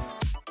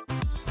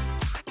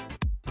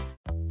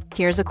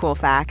 Here's a cool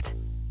fact.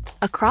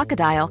 A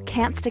crocodile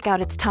can't stick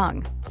out its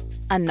tongue.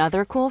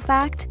 Another cool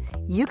fact,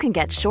 you can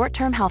get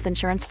short-term health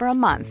insurance for a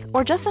month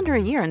or just under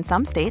a year in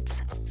some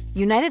states.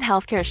 United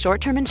Healthcare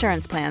short-term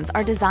insurance plans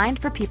are designed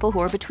for people who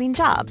are between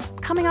jobs,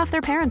 coming off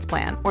their parents'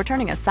 plan, or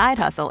turning a side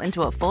hustle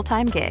into a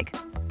full-time gig.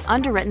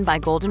 Underwritten by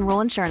Golden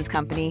Rule Insurance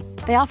Company,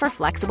 they offer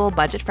flexible,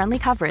 budget-friendly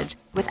coverage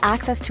with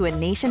access to a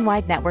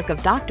nationwide network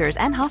of doctors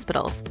and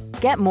hospitals.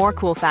 Get more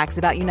cool facts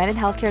about United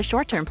Healthcare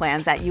short-term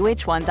plans at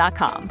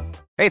uh1.com.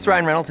 Hey, it's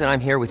Ryan Reynolds, and I'm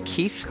here with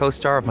Keith,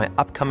 co-star of my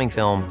upcoming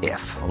film,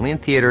 If, only in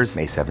theaters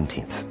May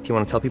 17th. Do you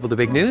want to tell people the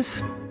big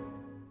news?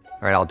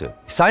 All right, I'll do it.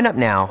 Sign up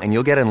now and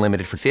you'll get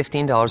unlimited for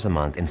 $15 a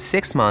month and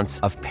 6 months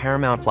of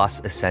Paramount Plus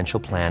Essential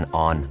Plan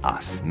on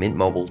us.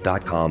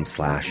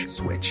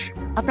 MintMobile.com/switch.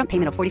 Upfront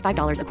payment of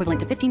 $45 equivalent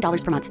to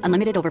 $15 per month.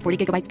 Unlimited over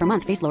 40 gigabytes per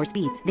month. Face lower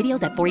speeds.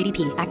 Videos at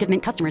 480p. Active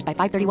Mint customers by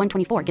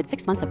 531.24 get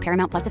 6 months of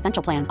Paramount Plus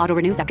Essential Plan. Auto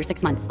renews after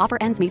 6 months. Offer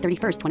ends May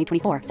 31st,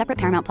 2024. Separate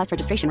Paramount Plus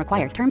registration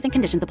required. Terms and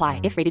conditions apply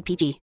if rated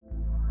PG.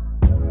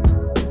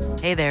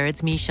 Hey there,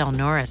 it's Michelle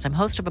Norris. I'm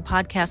host of a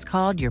podcast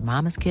called Your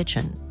Mama's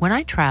Kitchen. When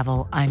I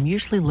travel, I'm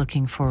usually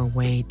looking for a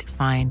way to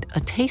find a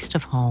taste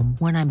of home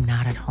when I'm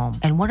not at home.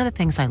 And one of the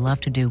things I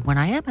love to do when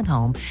I am at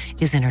home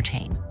is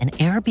entertain. And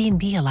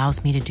Airbnb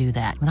allows me to do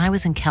that. When I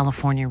was in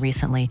California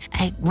recently,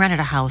 I rented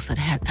a house that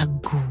had a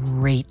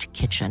great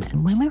kitchen.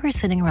 And when we were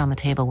sitting around the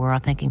table, we were all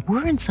thinking,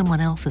 we're in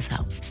someone else's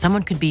house.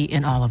 Someone could be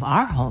in all of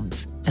our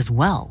homes as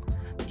well.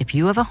 If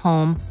you have a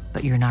home,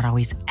 but you're not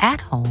always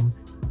at home,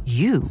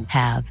 you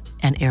have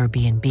an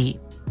Airbnb.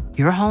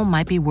 Your home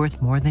might be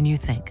worth more than you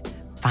think.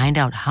 Find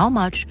out how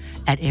much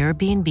at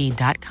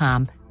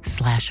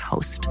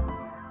airbnb.com/host.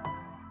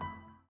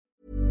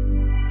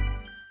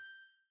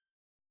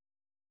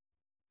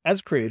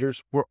 As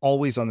creators, we're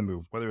always on the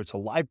move. Whether it's a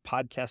live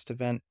podcast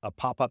event, a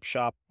pop-up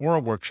shop, or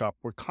a workshop,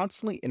 we're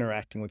constantly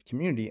interacting with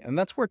community, and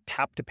that's where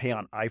Tap to Pay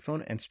on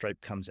iPhone and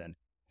Stripe comes in.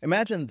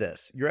 Imagine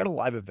this. You're at a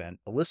live event,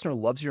 a listener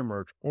loves your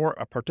merch, or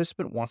a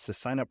participant wants to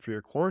sign up for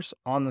your course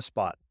on the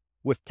spot.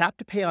 With Tap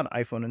to Pay on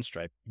iPhone and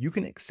Stripe, you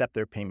can accept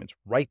their payments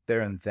right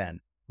there and then,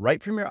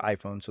 right from your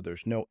iPhone, so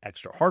there's no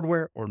extra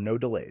hardware or no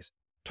delays.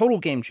 Total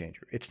game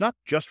changer. It's not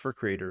just for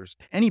creators.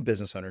 Any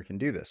business owner can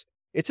do this.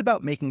 It's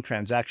about making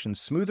transactions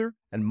smoother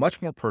and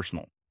much more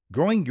personal,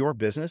 growing your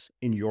business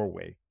in your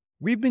way.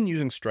 We've been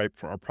using Stripe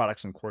for our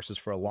products and courses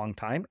for a long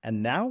time,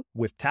 and now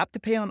with Tap to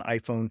Pay on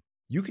iPhone,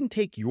 you can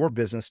take your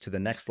business to the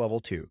next level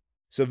too.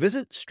 So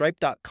visit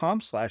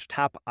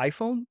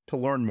stripe.com/tapiphone to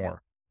learn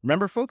more.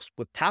 Remember, folks,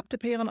 with Tap to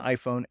Pay on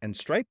iPhone and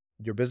Stripe,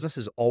 your business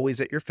is always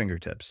at your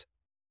fingertips.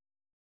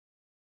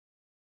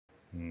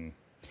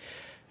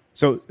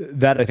 So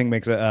that, I think,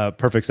 makes a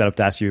perfect setup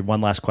to ask you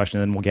one last question,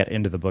 and then we'll get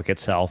into the book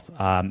itself.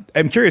 I'm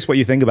curious what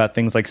you think about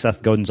things like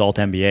Seth Godin's Alt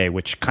MBA,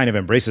 which kind of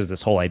embraces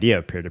this whole idea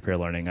of peer-to-peer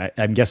learning.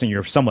 I'm guessing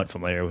you're somewhat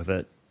familiar with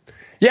it.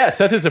 Yeah,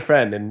 Seth is a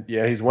friend, and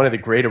he's one of the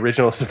great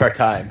originals of our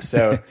time.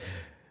 So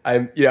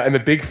I'm a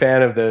big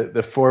fan of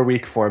the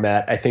 4-week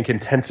format. I think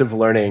intensive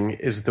learning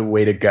is the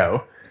way to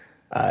go.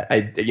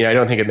 I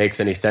don't think it makes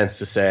any sense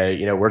to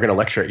say, we're going to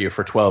lecture at you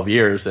for 12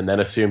 years and then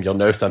assume you'll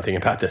know something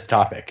about this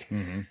topic.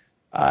 Mm-hmm.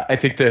 I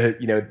think the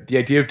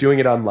idea of doing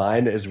it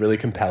online is really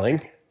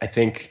compelling. I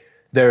think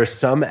there are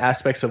some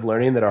aspects of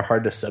learning that are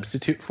hard to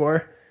substitute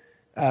for,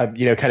 kind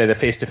of the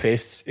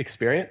face-to-face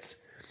experience.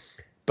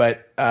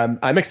 But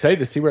I'm excited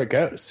to see where it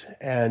goes.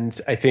 And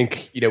I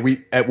think,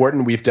 we at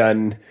Wharton, we've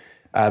done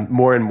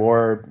more and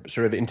more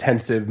sort of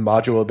intensive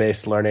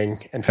module-based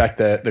learning. In fact,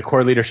 the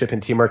core leadership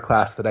and teamwork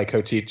class that I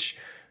co-teach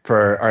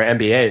for our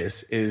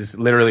MBAs is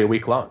literally a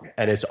week long,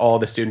 and it's all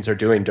the students are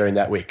doing during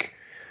that week.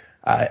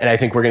 And I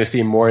think we're going to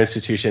see more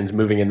institutions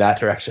moving in that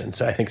direction.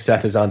 So I think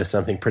Seth is onto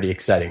something pretty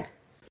exciting.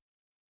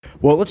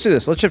 Well, let's do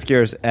this. Let's shift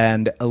gears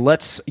and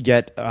let's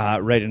get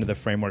right into the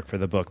framework for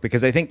the book,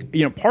 because I think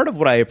part of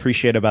what I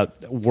appreciate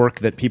about work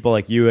that people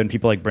like you and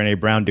people like Brené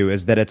Brown do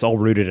is that it's all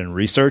rooted in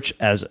research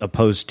as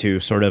opposed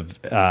to sort of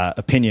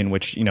opinion,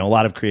 which a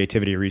lot of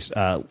creativity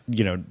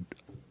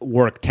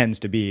work tends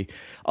to be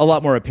a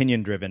lot more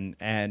opinion driven,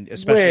 and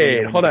especially.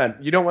 Wait, hold on.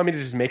 You don't want me to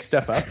just make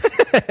stuff up?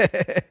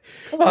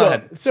 Come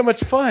on, it's so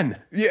much fun.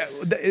 Yeah,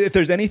 if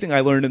there's anything I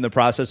learned in the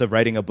process of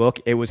writing a book,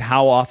 it was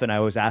how often I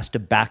was asked to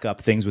back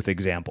up things with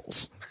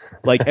examples.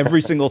 Like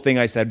every single thing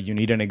I said, you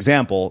need an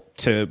example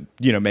to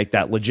make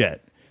that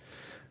legit.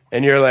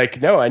 And you're like,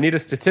 no, I need a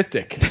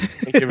statistic.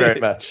 Thank you very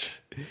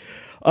much.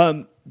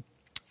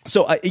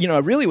 So,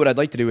 really what I'd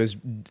like to do is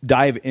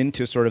dive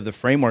into sort of the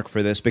framework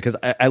for this, because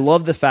I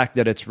love the fact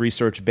that it's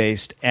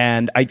research-based,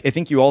 and I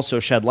think you also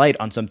shed light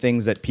on some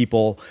things that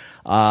people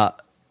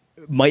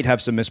might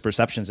have some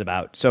misperceptions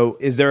about. So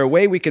is there a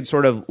way we could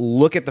sort of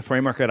look at the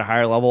framework at a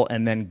higher level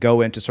and then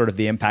go into sort of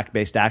the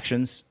impact-based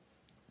actions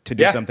to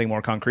do something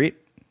more concrete?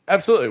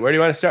 Absolutely. Where do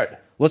you want to start?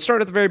 let's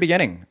start at the very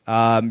beginning.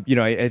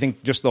 I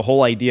think just the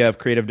whole idea of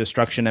creative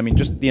destruction, I mean,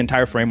 just the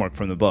entire framework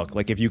from the book.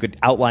 Like if you could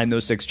outline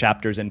those 6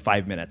 chapters in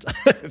 5 minutes,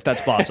 if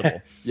that's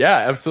possible. Yeah,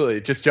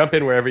 absolutely. Just jump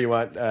in wherever you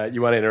want to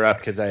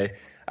interrupt, because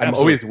I'm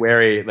always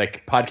wary,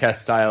 like podcast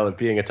style, of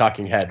being a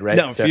talking head, right?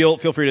 No, so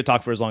feel free to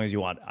talk for as long as you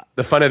want.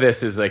 The fun of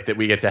this is like that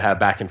we get to have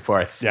back and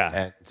forth.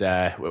 Yeah.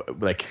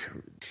 And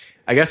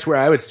I guess where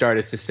I would start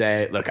is to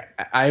say, look,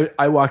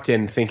 I walked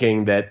in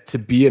thinking that to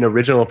be an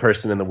original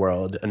person in the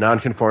world, a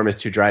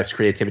nonconformist who drives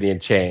creativity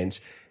and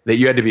change, that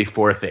you had to be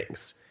 4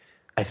 things.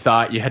 I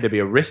thought you had to be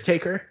a risk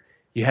taker,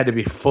 you had to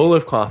be full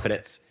of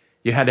confidence,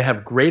 you had to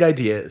have great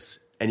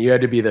ideas, and you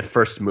had to be the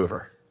first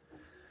mover.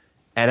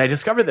 And I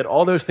discovered that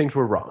all those things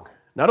were wrong.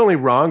 Not only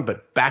wrong,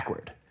 but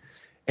backward.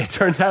 It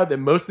turns out that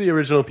most of the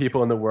original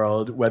people in the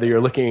world, whether you're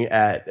looking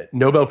at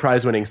Nobel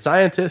Prize winning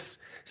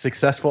scientists,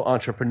 successful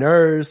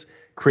entrepreneurs,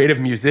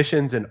 creative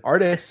musicians, and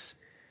artists,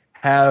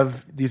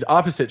 have these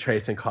opposite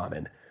traits in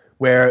common,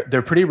 where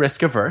they're pretty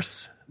risk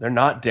averse. They're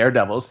not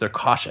daredevils. They're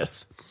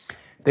cautious.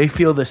 They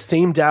feel the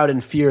same doubt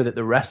and fear that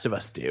the rest of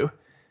us do.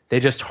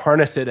 They just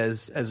harness it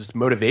as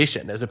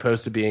motivation as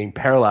opposed to being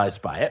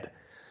paralyzed by it.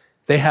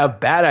 They have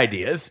bad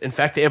ideas. In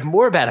fact, they have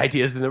more bad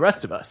ideas than the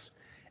rest of us.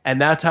 And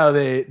that's how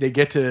they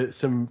get to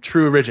some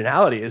true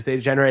originality, is they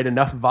generate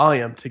enough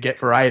volume to get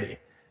variety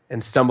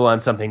and stumble on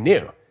something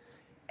new.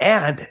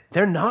 And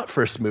they're not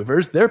first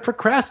movers, they're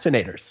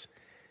procrastinators.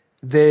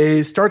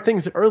 They start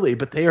things early,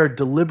 but they are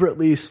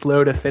deliberately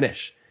slow to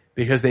finish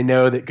because they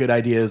know that good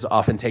ideas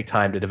often take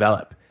time to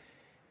develop.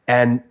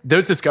 And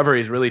those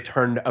discoveries really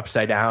turned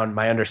upside down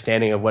my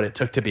understanding of what it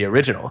took to be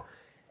original.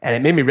 And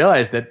it made me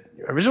realize that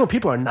original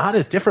people are not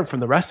as different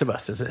from the rest of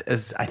us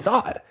as I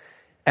thought.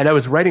 And I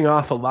was writing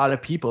off a lot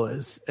of people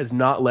as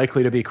not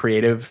likely to be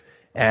creative.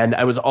 And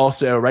I was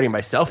also writing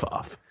myself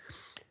off.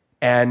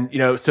 And,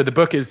 so the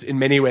book is, in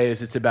many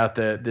ways, it's about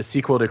the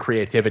sequel to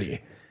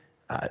creativity.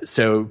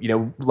 So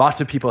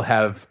lots of people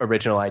have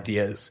original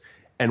ideas.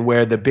 And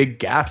where the big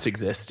gaps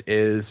exist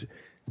is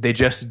they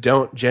just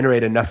don't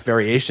generate enough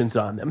variations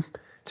on them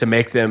to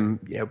make them,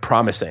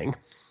 promising.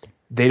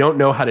 They don't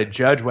know how to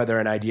judge whether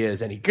an idea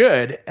is any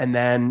good. And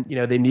then,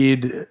 they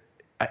need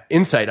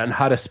insight on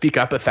how to speak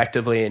up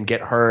effectively and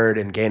get heard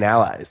and gain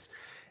allies.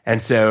 And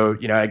so,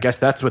 I guess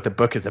that's what the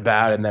book is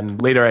about. And then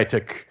later I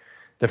took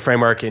the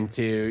framework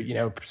into,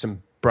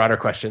 some broader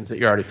questions that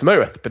you're already familiar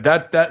with. But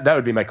that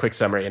would be my quick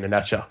summary in a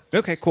nutshell.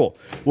 Okay, cool.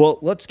 Well,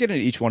 let's get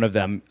into each one of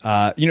them.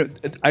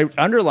 I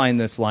underlined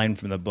this line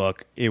from the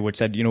book, which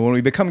said, when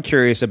we become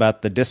curious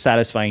about the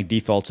dissatisfying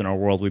defaults in our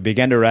world, we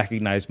begin to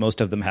recognize most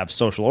of them have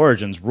social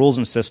origins. Rules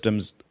and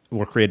systems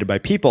were created by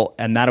people,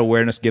 and that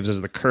awareness gives us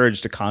the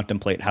courage to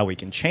contemplate how we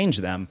can change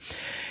them.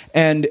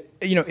 And,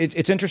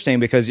 it's interesting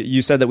because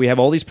you said that we have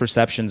all these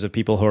perceptions of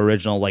people who are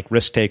original, like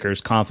risk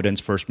takers, confidence,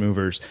 first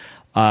movers.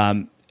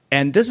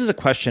 And this is a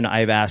question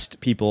I've asked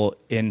people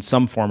in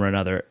some form or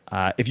another.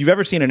 If you've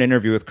ever seen an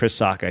interview with Chris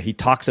Sacca, he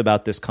talks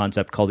about this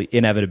concept called the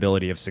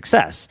inevitability of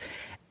success.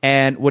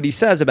 And what he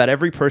says about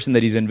every person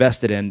that he's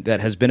invested in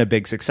that has been a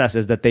big success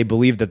is that they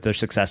believe that their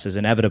success is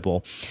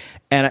inevitable.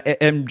 And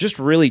I'm just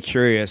really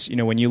curious,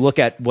 when you look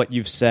at what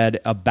you've said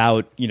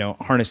about,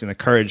 harnessing the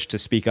courage to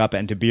speak up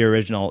and to be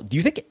original, do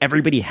you think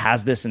everybody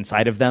has this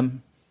inside of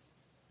them?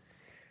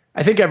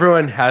 I think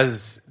everyone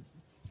has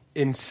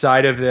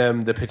inside of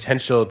them the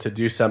potential to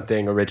do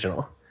something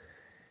original.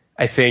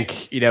 I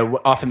think,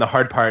 often the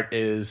hard part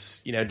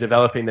is,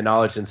 developing the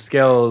knowledge and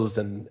skills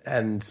and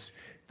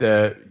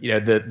the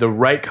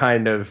right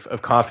kind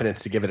of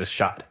confidence to give it a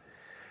shot.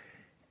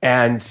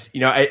 And,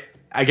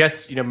 I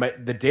guess,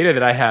 the data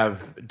that I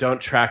have don't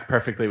track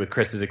perfectly with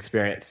Chris's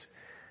experience,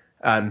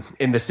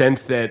 in the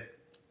sense that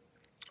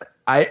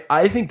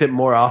I think that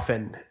more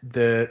often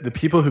the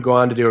people who go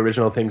on to do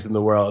original things in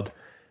the world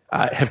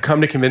have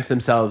come to convince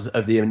themselves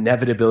of the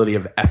inevitability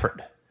of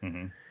effort.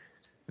 Mm-hmm.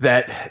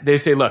 That they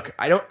say, look,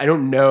 I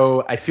don't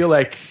know. I feel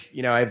like,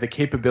 I have the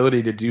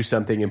capability to do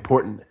something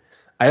important.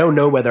 I don't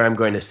know whether I'm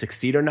going to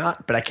succeed or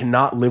not, but I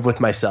cannot live with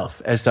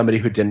myself as somebody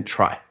who didn't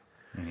try.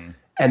 Mm-hmm.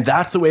 And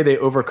that's the way they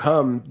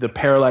overcome the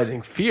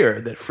paralyzing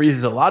fear that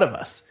freezes a lot of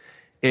us,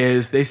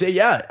 is they say,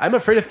 yeah, I'm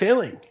afraid of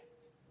failing,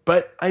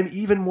 but I'm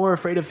even more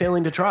afraid of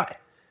failing to try,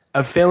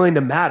 of failing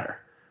to matter.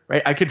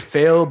 Right? I could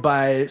fail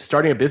by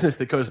starting a business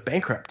that goes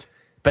bankrupt,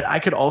 but I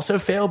could also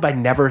fail by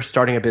never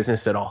starting a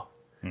business at all.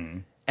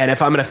 Mm. And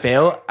if I'm going to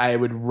fail, I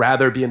would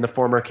rather be in the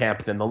former camp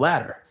than the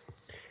latter.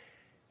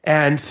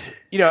 And,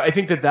 I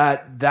think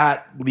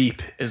that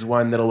leap is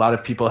one that a lot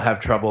of people have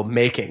trouble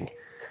making.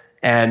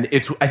 And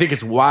I think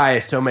it's why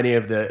so many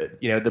of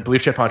the blue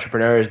chip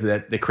entrepreneurs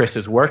that Chris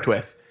has worked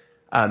with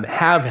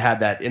have had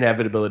that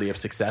inevitability of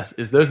success,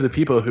 is those are the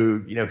people who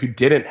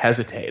didn't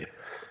hesitate.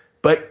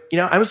 But,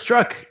 I was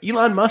struck.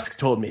 Elon Musk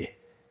told me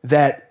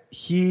that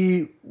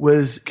he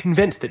was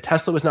convinced that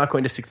Tesla was not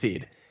going to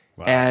succeed.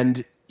 Wow.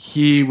 And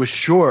he was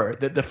sure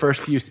that the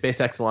first few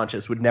SpaceX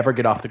launches would never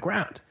get off the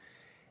ground.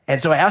 And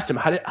so I asked him,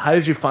 how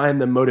did you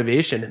find the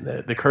motivation and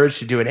the courage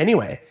to do it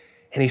anyway?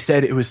 And he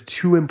said it was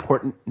too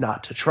important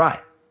not to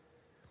try.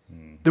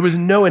 There was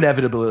no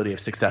inevitability of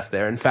success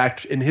there. In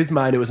fact, in his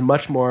mind, it was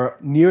much more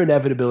near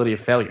inevitability of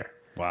failure.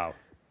 Wow.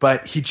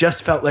 But he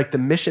just felt like the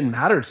mission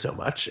mattered so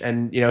much.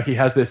 And, he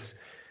has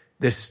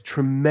this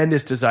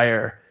tremendous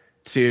desire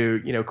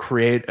to,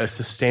 create a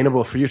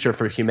sustainable future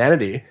for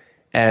humanity.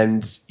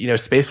 And,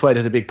 spaceflight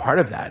is a big part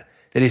of that.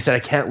 That he said, I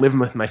can't live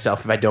with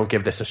myself if I don't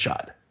give this a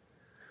shot.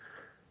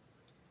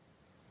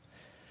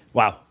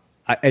 Wow.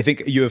 I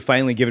think you have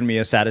finally given me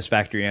a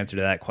satisfactory answer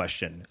to that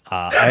question.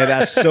 I have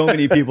asked so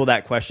many people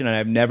that question, and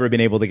I've never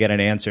been able to get an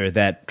answer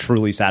that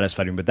truly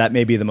satisfied me. But that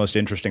may be the most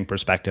interesting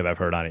perspective I've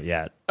heard on it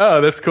yet. Oh,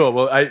 that's cool.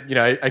 Well,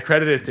 I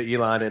credit it to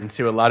Elon and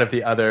to a lot of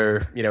the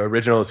other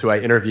originals who I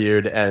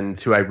interviewed and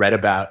who I read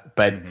about.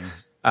 But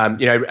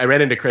I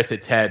ran into Chris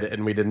at TED,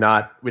 and we did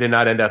not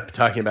end up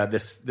talking about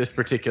this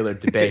particular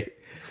debate.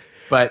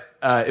 But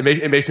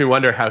it makes me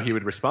wonder how he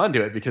would respond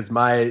to it, because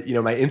my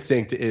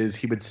instinct is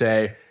he would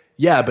say,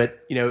 yeah, but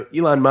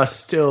Elon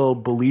Musk still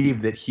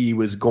believed that he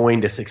was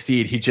going to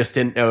succeed. He just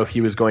didn't know if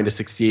he was going to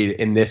succeed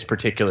in this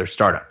particular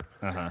startup,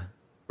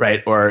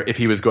 right? Or if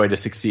he was going to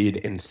succeed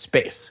in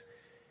space.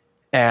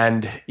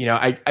 And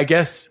I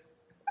guess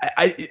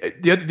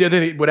the other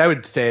thing, what I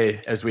would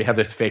say as we have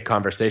this fake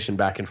conversation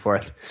back and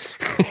forth,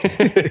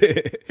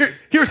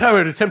 here's how I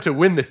would attempt to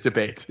win this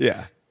debate.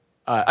 Yeah,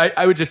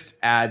 I would just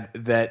add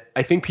that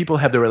I think people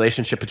have the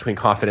relationship between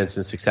confidence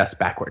and success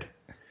backward.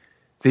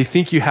 They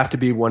think you have to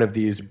be one of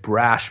these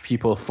brash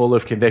people full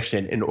of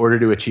conviction in order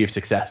to achieve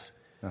success.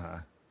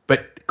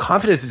 But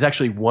confidence is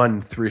actually won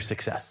through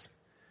success,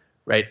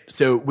 right?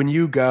 So when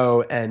you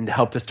go and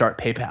help to start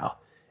PayPal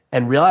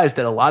and realize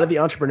that a lot of the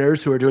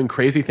entrepreneurs who are doing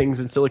crazy things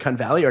in Silicon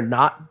Valley are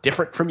not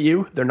different from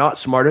you, they're not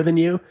smarter than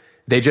you,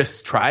 they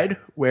just tried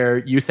where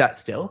you sat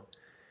still,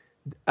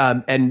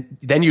 and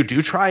then you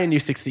do try and you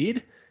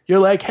succeed, you're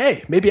like,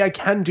 hey, maybe I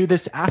can do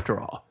this after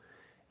all.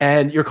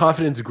 And your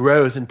confidence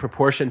grows in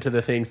proportion to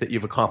the things that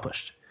you've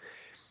accomplished.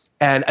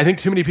 And I think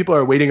too many people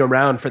are waiting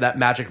around for that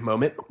magic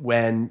moment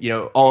when,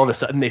 all of a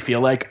sudden they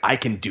feel like, I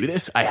can do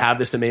this. I have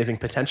this amazing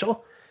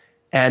potential.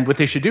 And what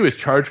they should do is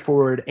charge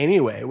forward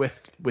anyway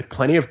with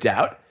plenty of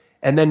doubt,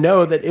 and then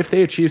know that if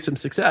they achieve some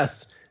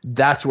success,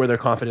 that's where their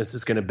confidence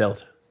is going to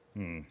build.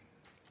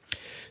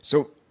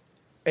 So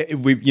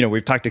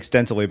we've talked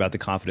extensively about the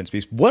confidence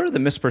piece. What are the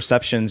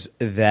misperceptions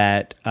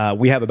that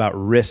we have about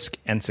risk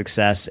and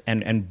success,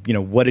 and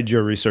what did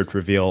your research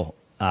reveal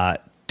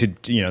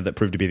that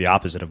proved to be the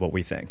opposite of what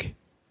we think?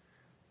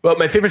 Well,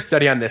 my favorite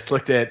study on this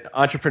looked at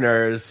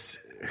entrepreneurs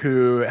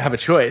who have a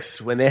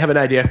choice. When they have an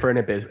idea for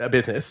a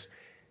business,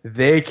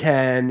 they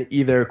can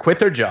either quit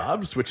their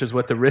jobs, which is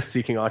what the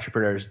risk-seeking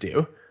entrepreneurs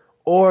do,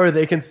 or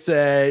they can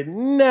say,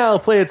 no, I'll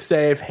play it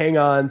safe, hang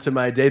on to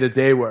my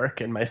day-to-day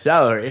work and my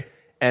salary,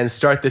 and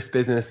start this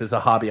business as a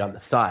hobby on the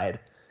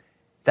side.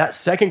 That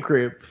second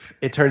group,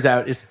 it turns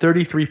out, is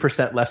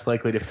 33% less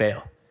likely to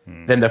fail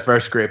than the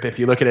first group, if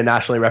you look at a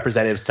nationally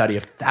representative study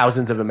of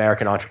thousands of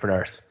American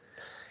entrepreneurs.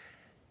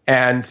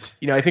 And,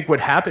 I think what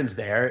happens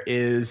there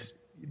is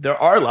there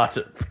are lots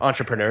of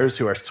entrepreneurs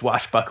who are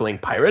swashbuckling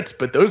pirates,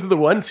 but those are the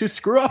ones who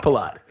screw up a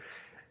lot.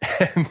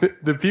 And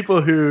the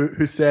people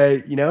who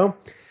say,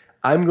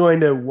 I'm going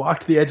to walk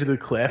to the edge of the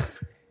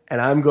cliff, and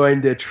I'm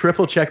going to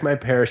triple check my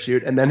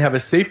parachute and then have a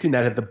safety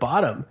net at the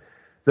bottom.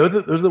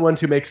 Those are the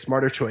ones who make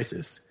smarter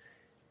choices.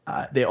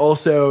 They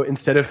also,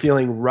 instead of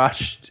feeling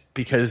rushed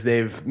because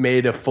they've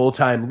made a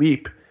full-time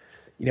leap,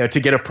 to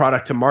get a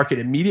product to market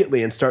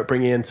immediately and start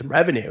bringing in some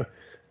revenue,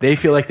 they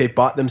feel like they've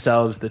bought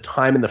themselves the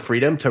time and the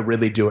freedom to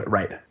really do it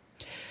right.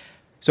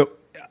 So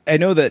I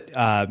know that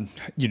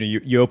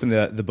you open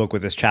the book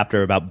with this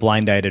chapter about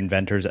blind-eyed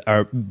inventors,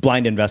 or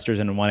blind investors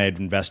and one-eyed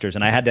investors,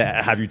 and I had to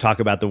have you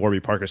talk about the Warby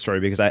Parker story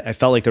because I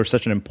felt like there was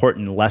such an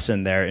important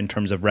lesson there in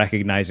terms of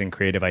recognizing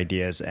creative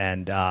ideas.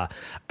 And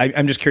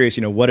I'm just curious,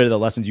 what are the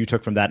lessons you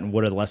took from that, and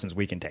what are the lessons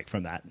we can take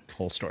from that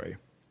whole story?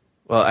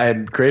 Well,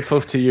 I'm grateful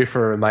to you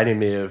for reminding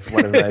me of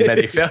one of my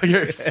many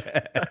failures.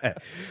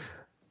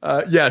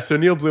 So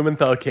Neil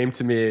Blumenthal came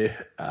to me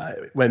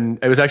when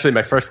it was actually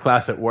my first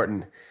class at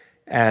Wharton.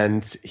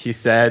 And he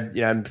said,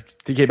 I'm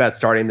thinking about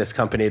starting this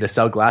company to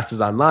sell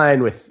glasses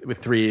online with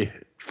three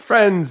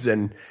friends.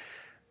 And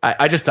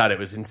I just thought it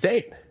was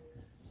insane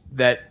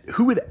that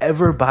who would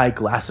ever buy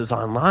glasses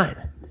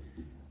online?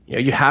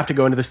 You have to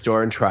go into the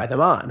store and try them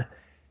on.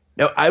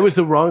 Now, I was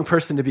the wrong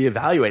person to be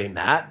evaluating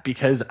that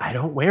because I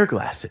don't wear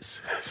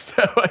glasses.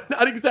 So I'm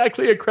not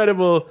exactly a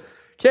credible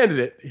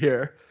candidate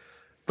here.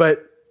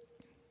 But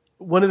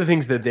one of the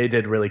things that they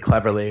did really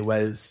cleverly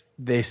was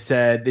they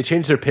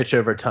changed their pitch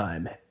over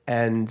time.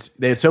 And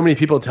they had so many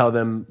people tell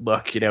them,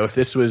 look, if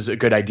this was a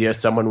good idea,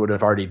 someone would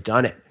have already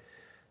done it,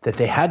 that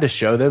they had to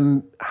show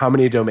them how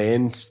many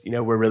domains,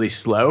 were really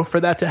slow for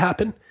that to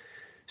happen.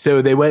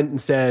 So they went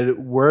and said,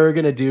 we're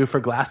going to do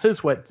for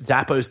glasses what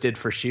Zappos did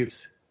for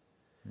shoes.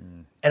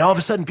 And all of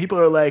a sudden people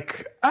are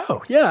like,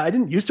 oh, yeah, I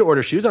didn't used to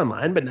order shoes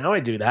online, but now I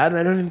do that. And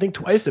I don't even think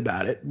twice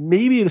about it.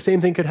 Maybe the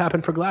same thing could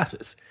happen for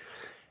glasses.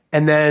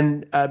 And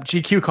then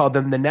GQ called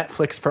them the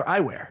Netflix for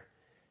eyewear.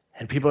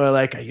 And people are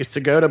like, I used to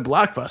go to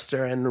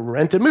Blockbuster and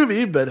rent a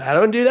movie, but I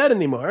don't do that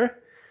anymore.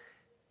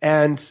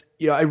 And,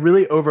 I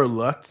really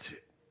overlooked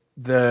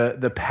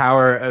the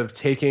power of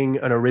taking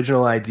an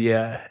original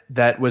idea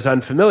that was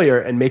unfamiliar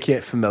and making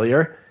it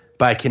familiar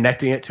by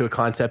connecting it to a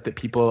concept that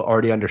people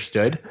already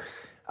understood.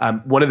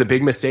 One of the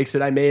big mistakes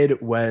that I made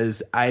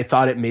was I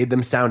thought it made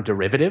them sound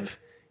derivative.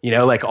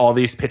 Like all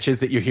these pitches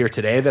that you hear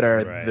today that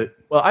are,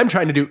 I'm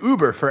trying to do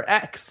Uber for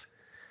X.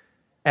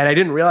 And I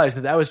didn't realize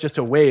that was just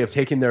a way of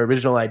taking their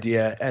original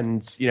idea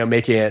and,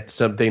 making it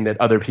something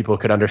that other people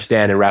could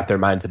understand and wrap their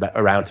minds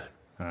around.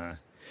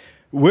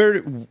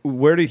 Where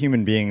do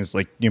human beings,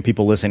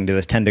 people listening to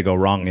this, tend to go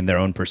wrong in their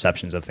own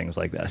perceptions of things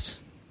like this?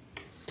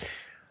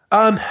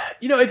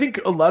 I think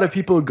a lot of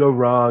people go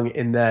wrong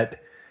in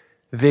that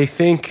they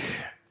think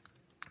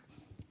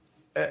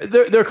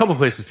there are a couple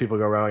places people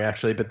go wrong,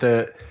 actually, but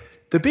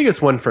the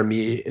biggest one for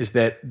me is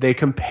that they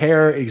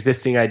compare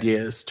existing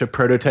ideas to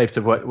prototypes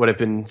of what have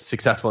been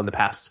successful in the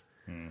past.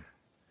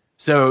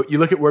 So you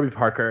look at Warby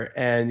Parker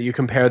and you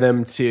compare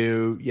them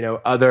to,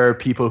 other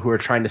people who are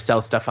trying to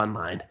sell stuff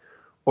online,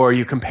 or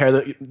you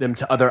compare them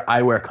to other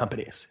eyewear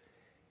companies.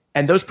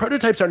 And those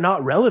prototypes are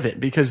not relevant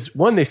because,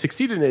 one, they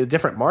succeeded in a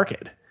different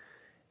market.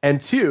 And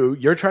two,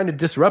 you're trying to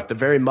disrupt the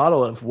very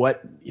model of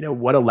what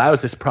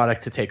allows this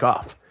product to take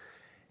off.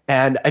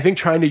 And I think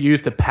trying to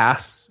use the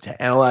past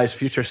to analyze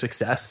future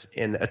success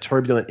in a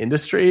turbulent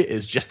industry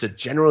is just a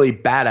generally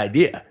bad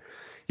idea.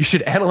 You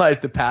should analyze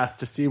the past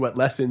to see what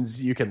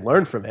lessons you can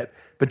learn from it,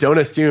 but don't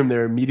assume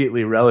they're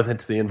immediately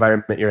relevant to the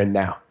environment you're in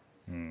now.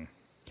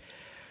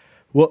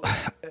 Well,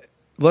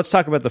 let's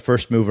talk about the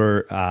first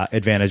mover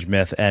advantage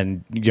myth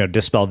and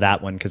dispel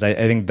that one, because I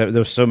think there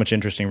was so much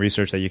interesting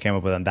research that you came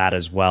up with on that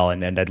as well,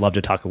 and I'd love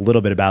to talk a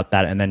little bit about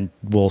that, and then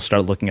we'll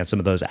start looking at some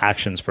of those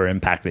actions for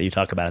impact that you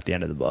talk about at the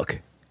end of the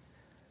book.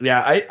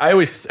 Yeah, I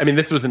mean,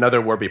 this was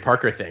another Warby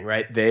Parker thing,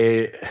 right?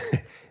 The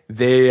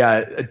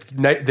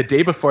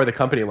day before the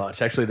company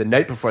launched, actually the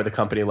night before the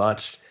company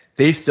launched,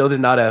 they still did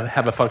not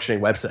have a functioning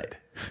website.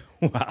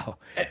 Wow.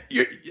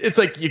 It's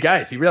like, you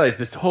guys, you realize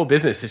this whole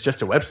business is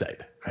just a website,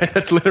 right?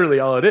 That's literally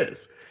all it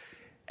is.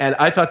 And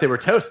I thought they were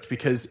toast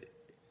because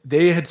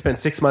they had spent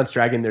 6 months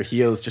dragging their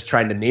heels just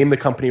trying to name the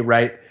company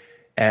right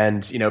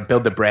and,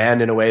 build the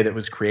brand in a way that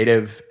was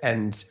creative.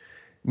 And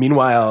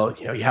meanwhile,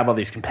 you have all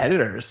these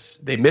competitors.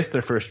 They missed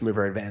their first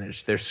mover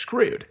advantage. They're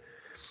screwed.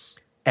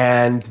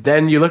 And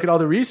then you look at all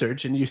the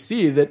research and you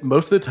see that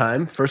most of the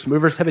time, first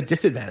movers have a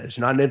disadvantage,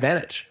 not an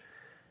advantage.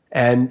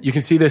 And you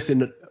can see this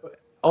in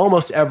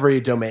almost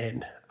every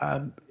domain.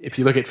 If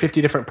you look at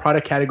 50 different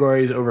product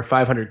categories, over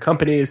 500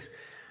 companies,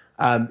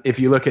 if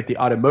you look at the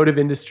automotive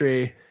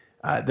industry,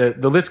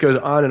 the list goes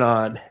on and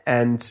on.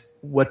 And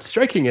what's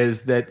striking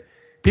is that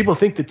people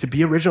think that to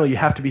be original, you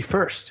have to be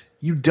first.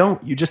 You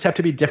don't. You just have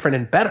to be different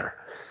and better.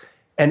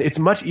 And it's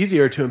much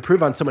easier to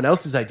improve on someone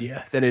else's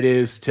idea than it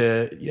is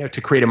to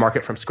create a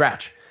market from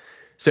scratch.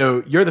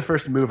 So you're the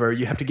first mover.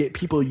 You have to get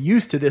people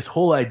used to this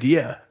whole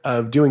idea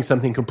of doing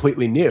something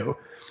completely new.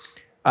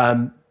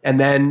 And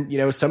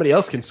then, somebody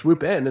else can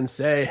swoop in and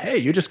say, hey,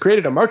 you just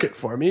created a market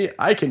for me.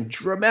 I can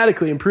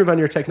dramatically improve on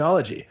your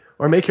technology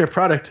or make your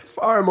product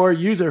far more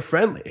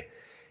user-friendly.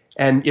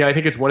 And, I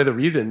think it's one of the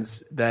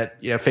reasons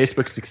that,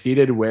 Facebook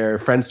succeeded where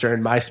Friendster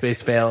and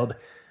MySpace failed.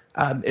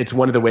 It's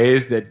one of the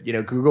ways that,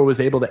 Google was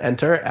able to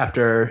enter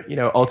after,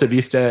 Alta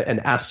Vista and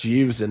Ask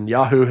Jeeves and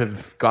Yahoo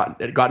have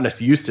gotten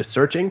us used to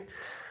searching.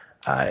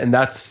 And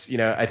that's,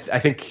 I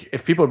think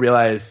if people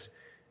realize,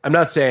 I'm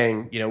not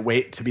saying,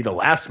 wait to be the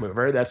last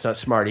mover. That's not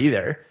smart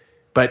either.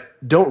 But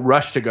don't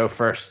rush to go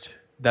first.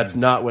 That's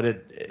not what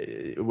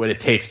it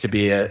takes to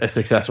be a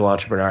successful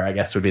entrepreneur, I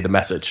guess would be the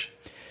message.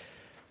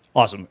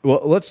 Awesome.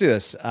 Well, let's do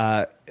this.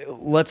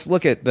 Let's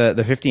look at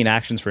the 15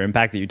 actions for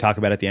impact that you talk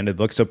about at the end of the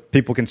book so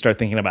people can start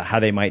thinking about how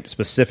they might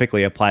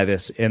specifically apply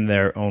this in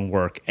their own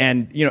work.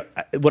 And,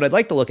 what I'd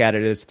like to look at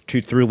it is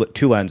through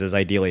two lenses,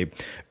 ideally.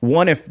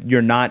 One, if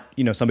you're not,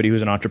 somebody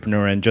who's an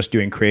entrepreneur and just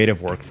doing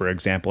creative work, for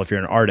example, if you're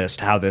an artist,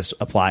 how this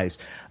applies.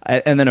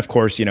 And then, of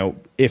course,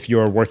 if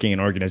you're working in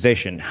an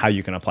organization, how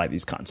you can apply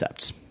these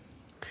concepts.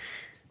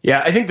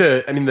 Yeah, I think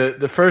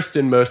the first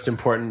and most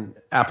important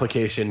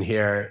application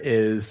here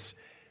is,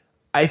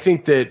 I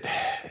think that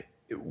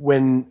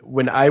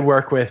when I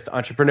work with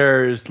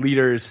entrepreneurs,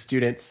 leaders,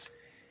 students,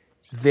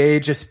 they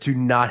just do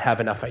not have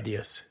enough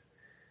ideas.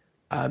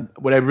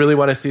 What I really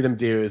want to see them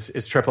do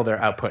is triple their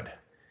output.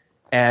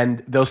 And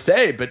they'll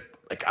say, but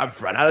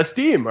I've run out of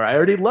steam, or I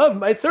already love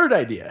my third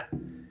idea.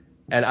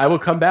 And I will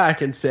come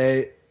back and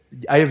say,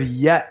 I have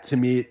yet to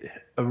meet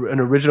an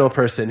original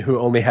person who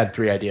only had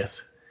 3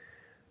 ideas,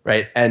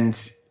 right? And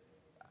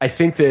I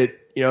think that,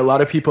 a lot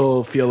of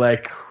people feel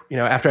like,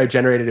 after I've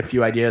generated a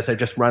few ideas, I've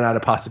just run out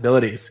of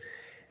possibilities.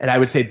 And I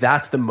would say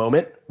that's the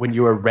moment when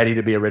you are ready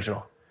to be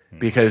original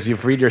because you've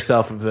freed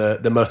yourself of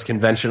the most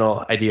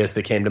conventional ideas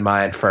that came to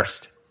mind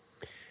first.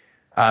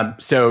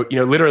 So,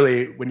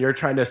 literally when you're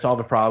trying to solve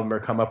a problem or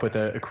come up with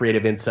a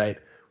creative insight,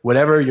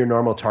 whatever your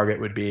normal target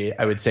would be,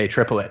 I would say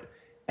triple it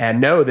and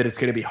know that it's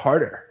going to be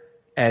harder.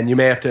 And you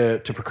may have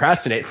to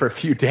procrastinate for a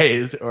few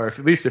days or at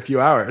least a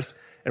few hours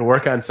and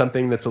work on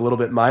something that's a little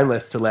bit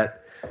mindless to let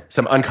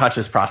some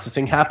unconscious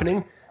processing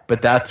happening,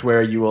 but that's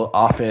where you will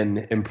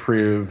often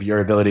improve your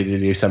ability to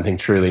do something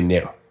truly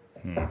new.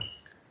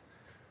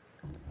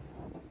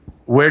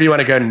 Where do you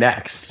want to go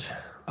next?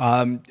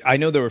 I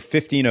know there were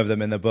 15 of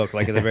them in the book,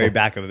 like at the very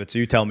back of it. So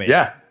you tell me.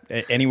 Yeah.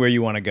 Anywhere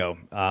you want to go.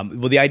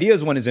 Well, the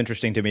ideas one is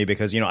interesting to me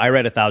because, I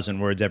read 1,000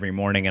 words every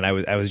morning, and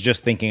I was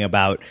just thinking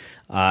about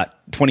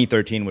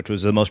 2013, which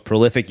was the most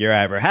prolific year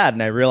I ever had.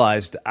 And I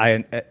realized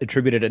I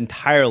attributed it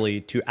entirely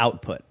to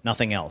output,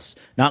 nothing else,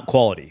 not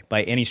quality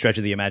by any stretch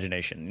of the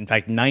imagination. In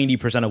fact,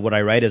 90% of what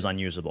I write is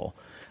unusable.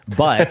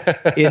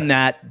 But in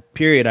that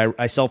period,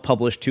 I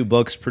self-published 2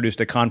 books, produced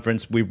a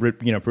conference. We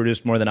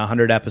produced more than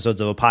 100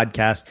 episodes of a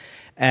podcast.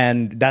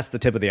 And that's the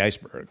tip of the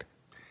iceberg.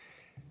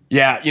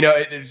 Yeah,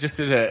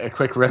 just as a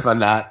quick riff on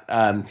that,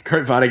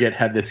 Kurt Vonnegut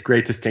had this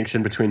great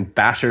distinction between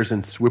bashers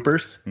and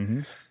swoopers.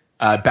 Mm-hmm.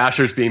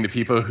 Bashers being the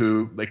people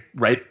who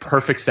write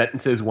perfect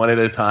sentences one at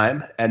a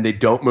time, and they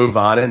don't move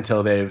on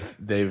until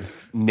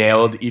they've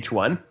nailed each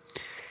one.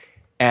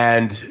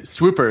 And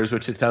swoopers,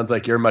 which it sounds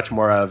like you're much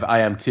more of,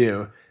 I am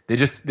too. They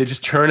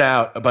just churn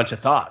out a bunch of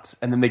thoughts,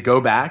 and then they go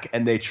back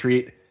and they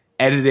treat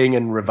editing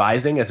and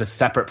revising as a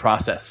separate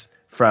process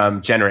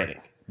from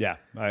generating. Yeah,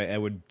 I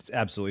would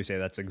absolutely say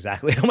that's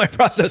exactly how my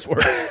process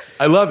works.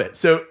 I love it.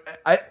 So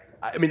I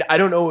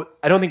don't know.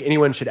 I don't think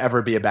anyone should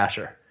ever be a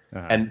basher,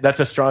 and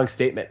that's a strong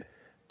statement.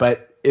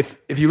 But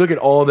if you look at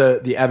all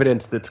the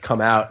evidence that's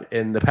come out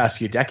in the past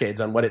few decades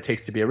on what it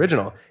takes to be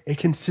original, it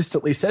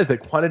consistently says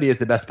that quantity is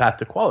the best path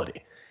to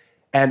quality.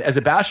 And as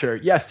a basher,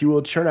 yes, you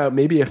will churn out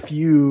maybe a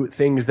few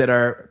things that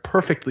are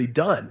perfectly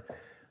done,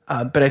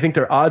 but I think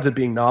their odds of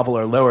being novel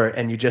are lower,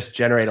 and you just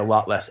generate a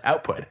lot less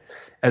output.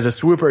 As a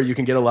swooper, you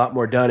can get a lot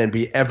more done and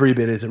be every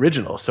bit as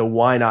original. So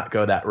why not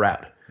go that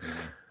route?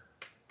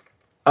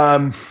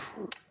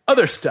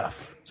 Other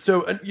stuff.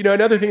 So,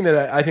 another thing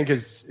that I think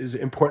is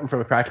important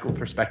from a practical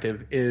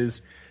perspective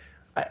is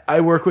I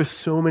work with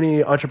so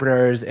many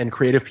entrepreneurs and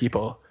creative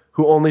people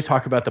who only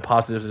talk about the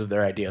positives of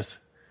their ideas.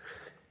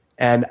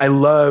 And I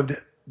loved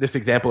this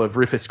example of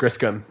Rufus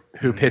Griscom,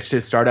 who pitched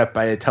his startup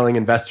by telling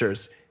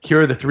investors,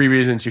 here are the 3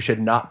 reasons you should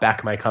not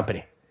back my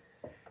company.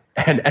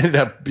 And ended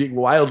up being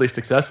wildly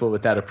successful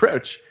with that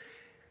approach.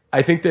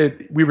 I think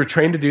that we were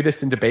trained to do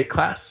this in debate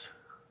class,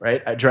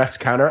 right? Address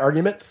counter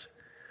arguments.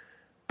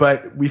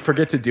 But we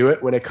forget to do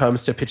it when it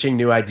comes to pitching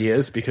new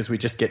ideas because we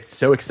just get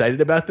so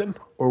excited about them,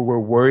 or we're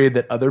worried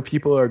that other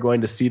people are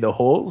going to see the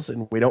holes,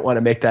 and we don't want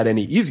to make that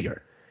any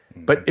easier.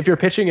 But if you're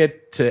pitching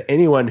it to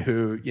anyone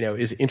who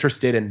is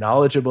interested and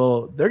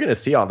knowledgeable, they're going to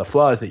see all the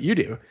flaws that you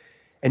do.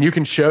 And you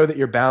can show that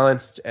you're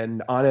balanced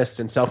and honest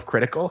and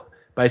self-critical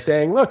by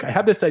saying, look, I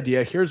have this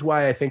idea. Here's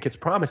why I think it's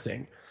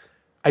promising.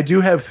 I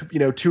do have,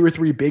 2 or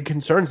 3 big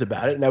concerns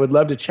about it, and I would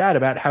love to chat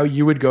about how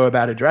you would go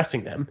about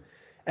addressing them.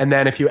 And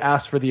then if you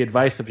ask for the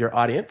advice of your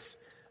audience,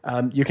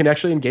 you can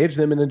actually engage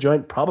them in a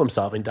joint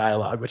problem-solving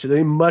dialogue, which is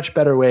a much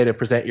better way to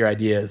present your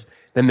ideas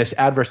than this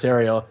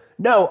adversarial,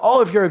 no,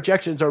 all of your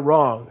objections are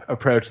wrong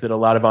approach that a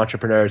lot of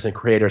entrepreneurs and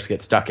creators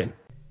get stuck in.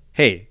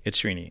 Hey,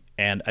 it's Srini,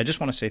 and I just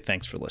want to say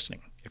thanks for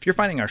listening. If you're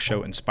finding our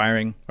show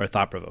inspiring or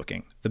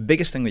thought-provoking, the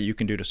biggest thing that you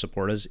can do to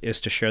support us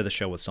is to share the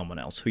show with someone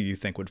else who you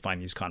think would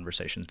find these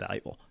conversations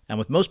valuable. And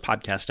with most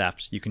podcast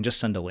apps, you can just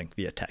send a link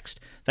via text.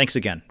 Thanks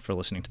again for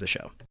listening to the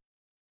show.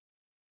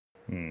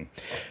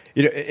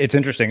 It's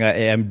interesting.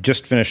 I'm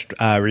just finished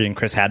reading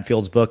Chris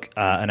Hadfield's book,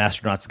 An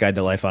Astronaut's Guide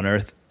to Life on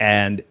Earth,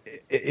 and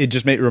it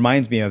just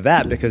reminds me of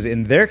that because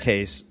in their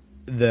case,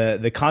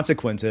 the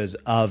consequences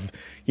of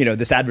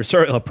this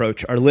adversarial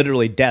approach are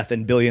literally death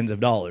and billions of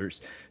dollars.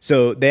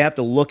 So they have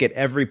to look at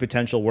every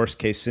potential worst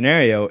case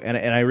scenario. And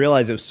I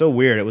realized it was so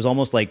weird. It was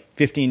almost like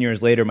 15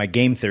 years later, my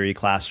game theory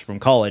class from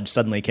college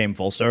suddenly came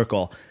full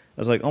circle. I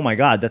was like, oh my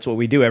God, that's what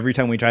we do every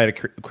time we try a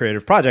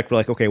creative project. We're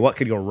like, okay, what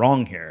could go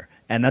wrong here?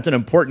 And that's an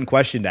important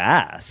question to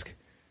ask.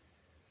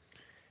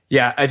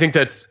 Yeah, I think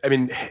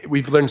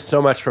we've learned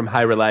so much from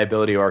high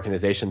reliability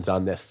organizations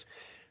on this.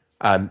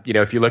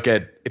 If you look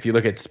at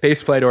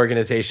spaceflight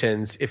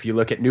organizations, if you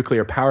look at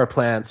nuclear power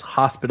plants,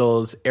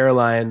 hospitals,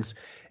 airlines,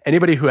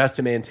 anybody who has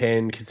to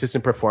maintain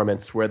consistent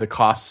performance where the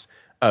costs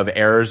of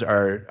errors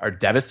are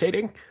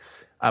devastating,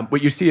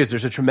 what you see is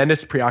there's a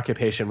tremendous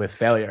preoccupation with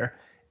failure,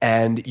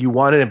 and you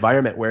want an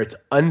environment where it's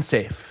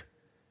unsafe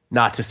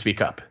not to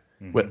speak up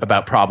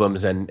about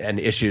problems and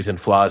issues and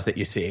flaws that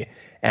you see.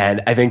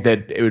 And I think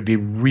that it would be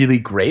really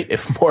great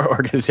if more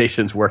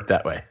organizations worked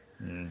that way.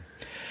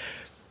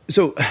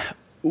 So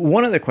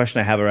one other question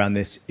I have around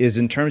this is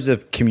in terms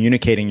of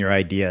communicating your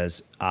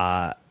ideas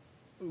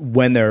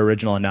when they're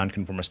original and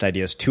nonconformist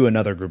ideas to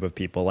another group of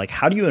people. Like,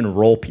 how do you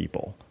enroll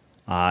people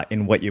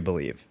in what you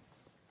believe?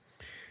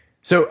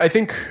 So I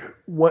think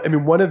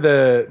one of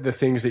the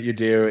things that you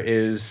do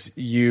is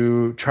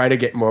you try to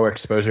get more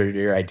exposure to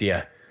your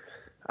idea.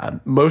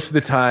 Most of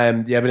the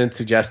time, the evidence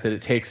suggests that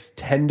it takes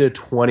 10 to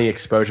 20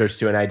 exposures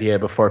to an idea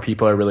before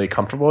people are really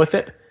comfortable with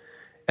it.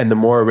 And the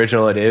more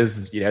original it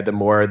is, the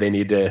more they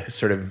need to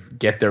sort of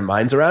get their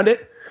minds around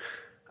it.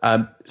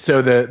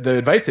 So the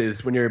advice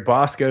is when your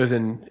boss goes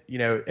and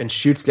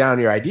shoots down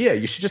your idea,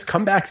 you should just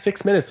come back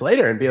 6 minutes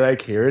later and be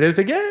like, here it is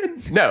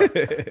again. No,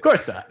 of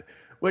course not.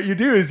 What you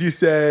do is you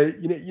say,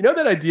 you know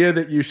that idea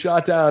that you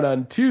shot down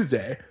on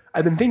Tuesday?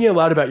 I've been thinking a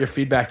lot about your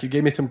feedback. You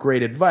gave me some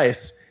great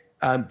advice.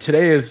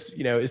 Today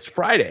is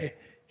Friday.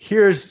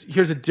 Here's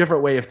a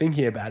different way of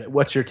thinking about it.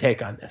 What's your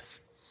take on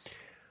this?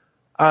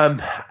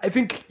 I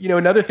think,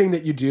 another thing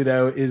that you do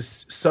though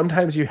is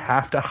sometimes you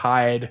have to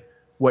hide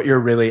what you're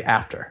really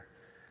after.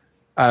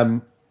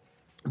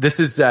 This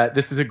is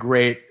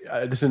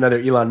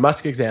another Elon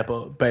Musk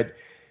example, but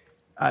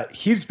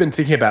he's been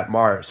thinking about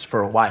Mars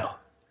for a while.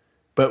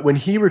 But when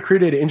he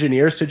recruited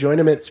engineers to join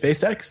him at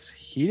SpaceX,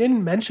 he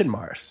didn't mention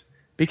Mars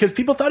because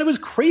people thought it was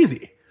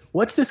crazy.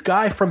 What's this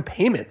guy from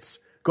payments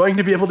going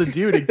to be able to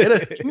do to get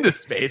us into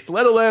space,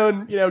 let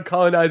alone,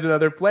 colonize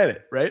another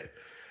planet, right?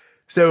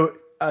 So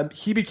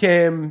he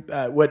became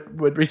what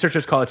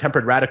researchers call a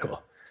tempered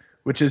radical,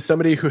 which is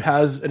somebody who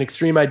has an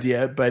extreme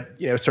idea, but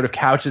sort of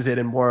couches it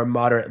in more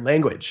moderate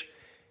language.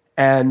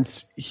 And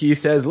he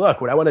says, look,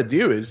 what I want to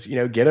do is,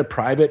 get a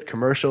private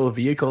commercial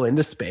vehicle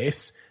into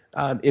space,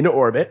 into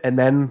orbit, and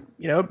then,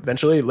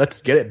 eventually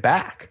let's get it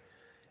back.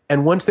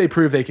 And once they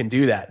prove they can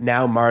do that,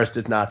 now Mars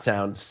does not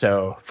sound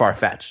so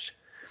far-fetched.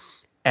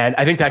 And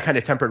I think that kind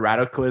of tempered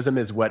radicalism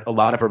is what a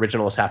lot of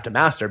originals have to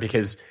master,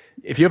 because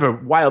if you have a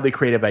wildly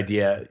creative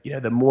idea,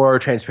 the more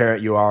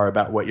transparent you are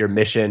about what your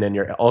mission and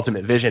your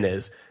ultimate vision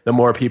is, the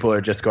more people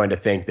are just going to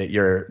think that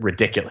you're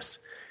ridiculous.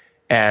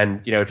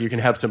 And, if you can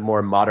have some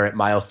more moderate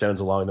milestones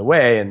along the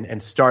way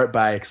and start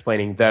by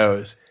explaining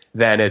those,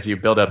 then as you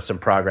build up some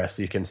progress,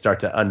 you can start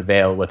to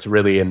unveil what's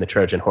really in the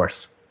Trojan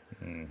horse.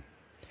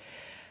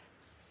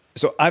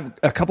 So I've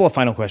a couple of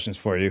final questions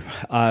for you.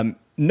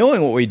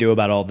 Knowing what we do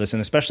about all of this,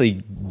 and especially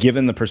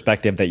given the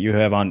perspective that you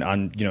have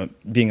on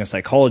being a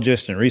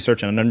psychologist and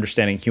research and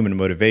understanding human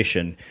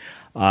motivation,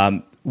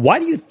 why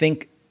do you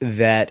think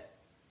that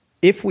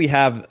if we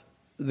have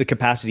the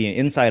capacity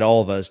inside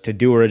all of us to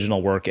do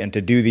original work and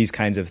to do these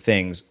kinds of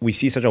things, we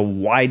see such a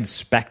wide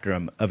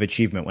spectrum of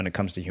achievement when it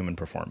comes to human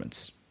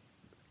performance?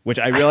 Which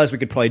I realize we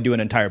could probably do an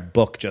entire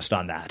book just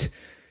on that.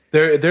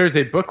 There's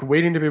a book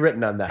waiting to be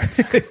written on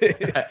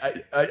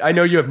that. I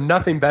know you have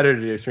nothing better to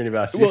do,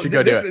 Srinivas. You should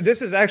go do it. This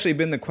has actually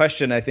been the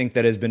question, I think,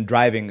 that has been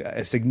driving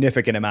a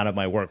significant amount of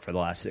my work for the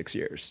last 6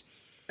 years.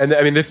 And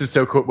I mean, this is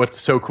so cool. What's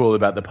so cool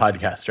about the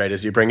podcast, right,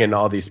 is you bring in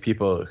all these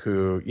people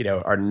who,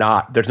 are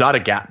not, there's not a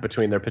gap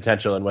between their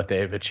potential and what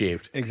they've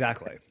achieved.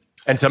 Exactly.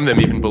 And some of them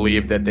even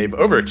believe that they've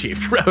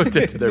overachieved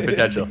relative to their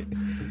potential.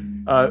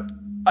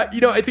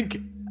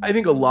 I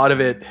think a lot of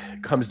it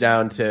comes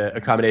down to a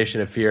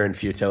combination of fear and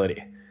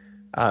futility.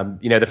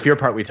 The fear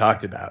part we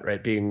talked about,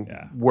 right? Being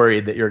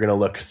worried that you're going to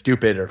look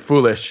stupid or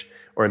foolish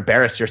or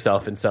embarrass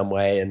yourself in some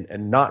way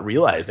and not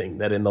realizing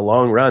that in the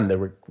long run,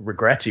 the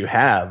regrets you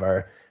have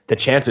are the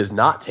chances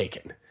not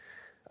taken.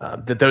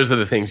 That those are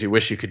the things you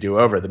wish you could do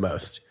over the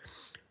most.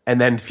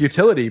 And then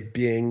futility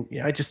being,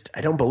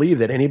 I don't believe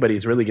that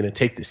anybody's really going to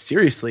take this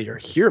seriously or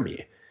hear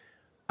me.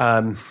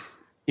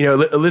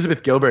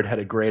 Elizabeth Gilbert had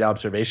a great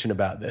observation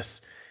about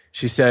this.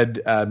 She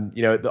said,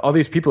 all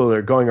these people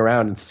are going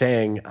around and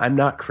saying, I'm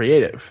not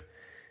creative.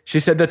 She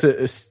said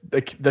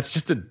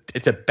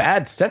it's a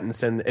bad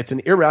sentence and it's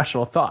an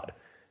irrational thought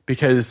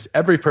because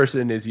every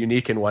person is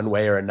unique in one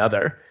way or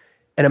another.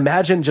 And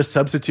imagine just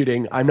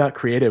substituting I'm not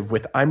creative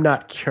with I'm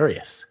not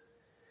curious.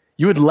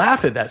 You would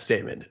laugh at that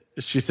statement,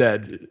 she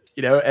said,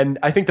 and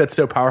I think that's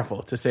so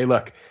powerful to say,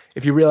 look,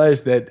 if you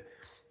realize that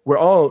we're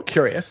all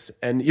curious,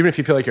 and even if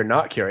you feel like you're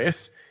not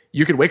curious,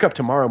 you could wake up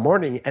tomorrow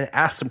morning and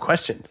ask some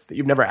questions that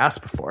you've never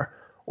asked before,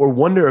 or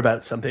wonder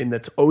about something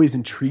that's always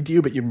intrigued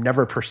you but you've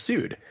never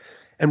pursued.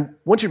 And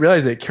once you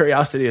realize that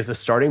curiosity is the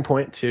starting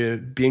point to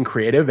being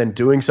creative and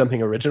doing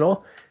something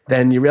original,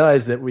 then you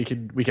realize that we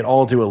could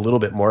all do a little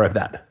bit more of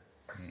that.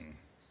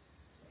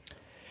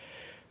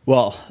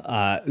 Well,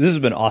 this has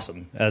been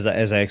awesome, as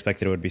I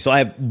expected it would be. So I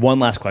have one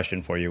last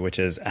question for you, which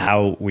is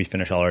how we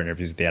finish all our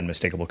interviews with the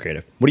unmistakable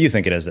creative. What do you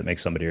think it is that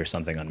makes somebody or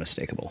something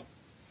unmistakable?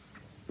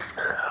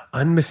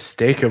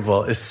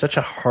 Unmistakable is such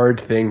a hard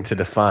thing to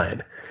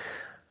define.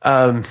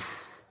 The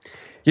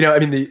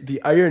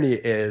irony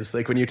is,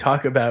 like, when you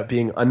talk about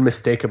being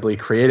unmistakably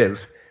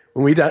creative,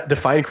 when we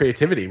define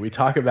creativity, we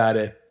talk about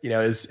it,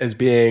 as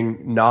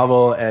being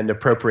novel and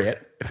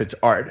appropriate if it's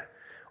art,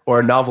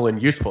 or novel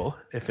and useful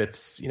if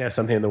it's,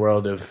 something in the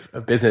world of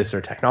business or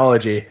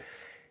technology.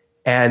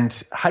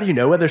 And how do you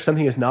know whether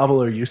something is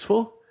novel or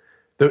useful?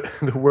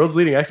 The world's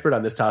leading expert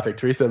on this topic,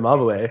 Teresa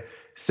Maavele,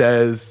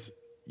 says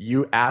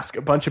you ask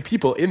a bunch of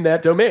people in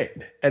that domain.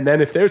 And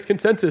then if there's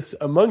consensus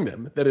among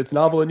them that it's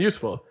novel and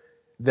useful,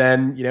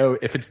 then,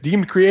 if it's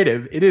deemed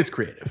creative, it is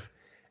creative.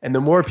 And the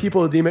more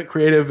people deem it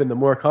creative and the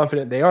more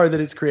confident they are that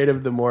it's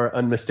creative, the more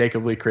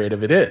unmistakably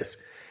creative it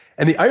is.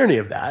 And the irony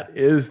of that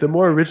is the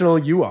more original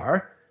you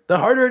are, the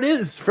harder it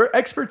is for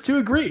experts to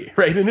agree,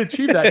 right, and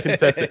achieve that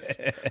consensus.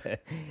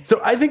 So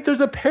I think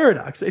there's a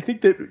paradox. I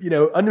think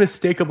that,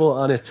 unmistakable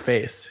on its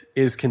face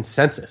is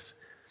consensus.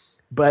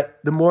 But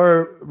the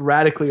more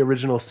radically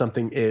original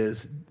something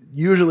is,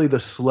 usually the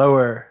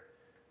slower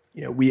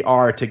we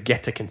are to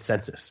get to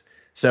consensus.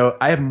 So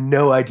I have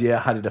no idea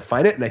how to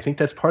define it. And I think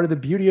that's part of the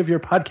beauty of your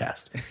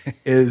podcast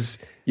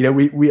is,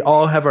 we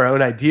all have our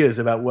own ideas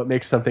about what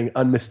makes something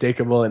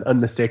unmistakable and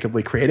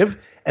unmistakably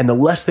creative. And the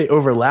less they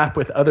overlap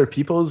with other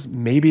people's,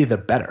 maybe the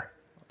better.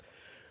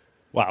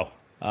 Wow.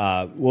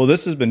 Well,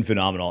 this has been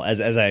phenomenal, as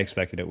I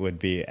expected it would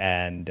be.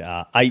 And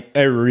I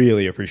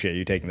really appreciate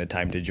you taking the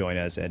time to join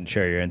us and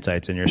share your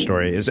insights and your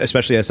story,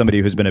 especially as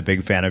somebody who's been a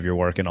big fan of your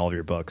work and all of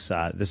your books.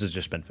 This has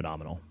just been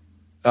phenomenal.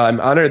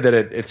 I'm honored that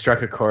it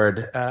struck a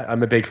chord.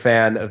 I'm a big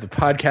fan of the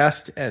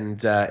podcast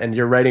and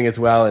your writing as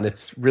well. And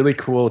it's really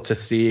cool to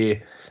see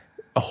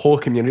a whole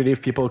community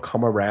of people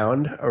come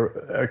around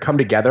or come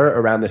together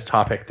around this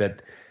topic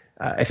that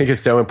I think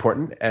is so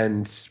important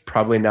and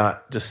probably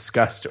not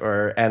discussed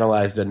or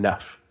analyzed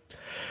enough.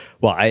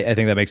 Well, I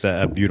think that makes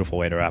a beautiful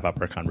way to wrap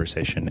up our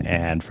conversation.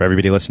 And for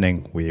everybody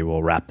listening, we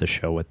will wrap the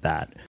show with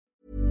that.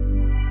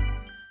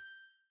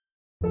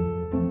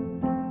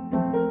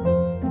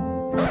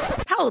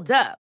 Hold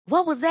up.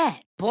 What was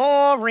that?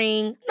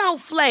 Boring. No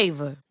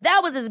flavor.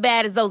 That was as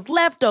bad as those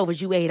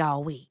leftovers you ate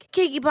all week.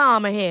 Keke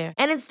Palmer here.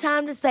 And it's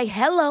time to say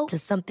hello to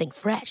something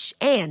fresh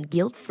and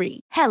guilt-free.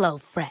 Hello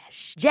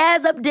Fresh.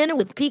 Jazz up dinner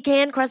with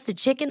pecan-crusted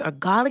chicken or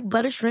garlic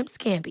butter shrimp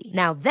scampi.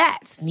 Now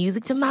that's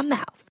music to my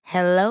mouth.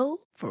 Hello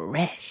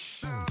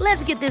Fresh.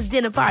 Let's get this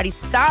dinner party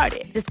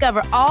started.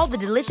 Discover all the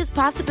delicious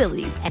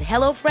possibilities at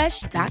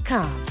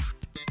HelloFresh.com.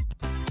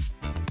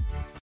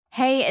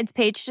 Hey, it's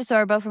Paige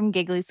DeSorbo from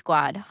Giggly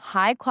Squad.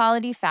 High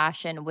quality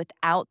fashion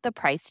without the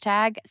price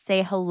tag.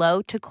 Say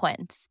hello to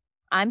Quince.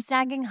 I'm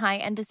snagging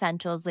high-end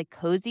essentials like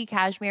cozy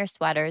cashmere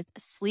sweaters,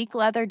 sleek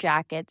leather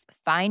jackets,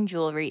 fine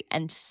jewelry,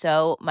 and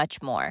so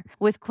much more.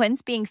 With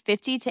Quince being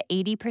 50 to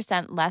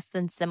 80% less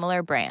than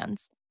similar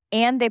brands.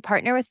 And they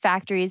partner with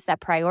factories that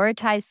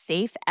prioritize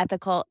safe,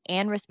 ethical,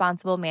 and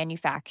responsible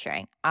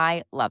manufacturing.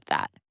 I love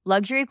that.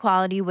 Luxury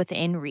quality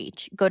within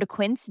reach. Go to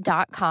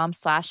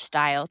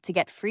quince.com/style to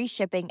get free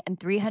shipping and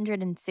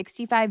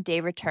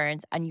 365-day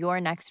returns on your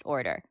next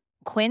order.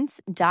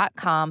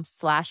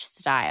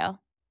 Quince.com/style.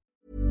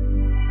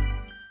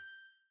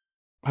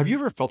 Have you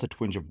ever felt a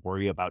twinge of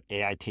worry about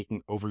AI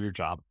taking over your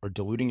job or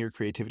diluting your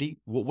creativity?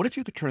 Well, what if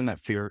you could turn that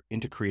fear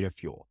into creative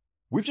fuel?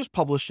 We've just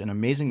published an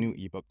amazing new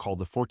ebook called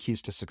The 4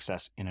 Keys to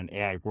Success in an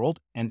AI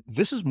World, and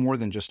this is more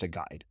than just a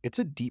guide. It's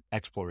a deep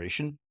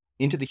exploration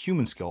into the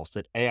human skills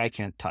that AI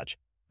can't touch,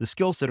 the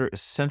skills that are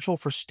essential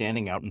for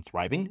standing out and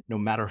thriving, no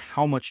matter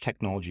how much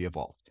technology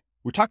evolved.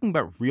 We're talking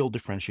about real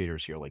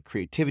differentiators here, like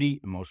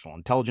creativity, emotional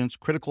intelligence,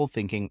 critical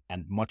thinking,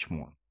 and much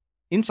more.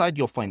 Inside,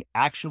 you'll find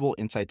actionable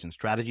insights and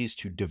strategies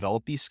to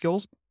develop these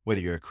skills, whether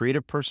you're a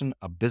creative person,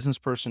 a business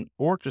person,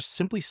 or just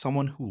simply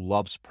someone who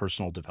loves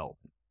personal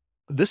development.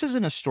 This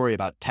isn't a story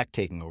about tech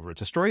taking over.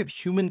 It's a story of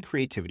human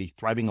creativity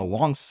thriving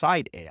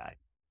alongside AI.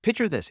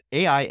 Picture this,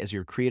 AI as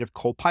your creative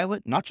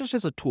co-pilot, not just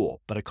as a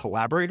tool, but a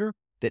collaborator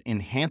that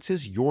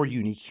enhances your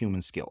unique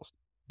human skills.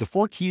 The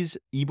 4 Keys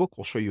ebook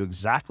will show you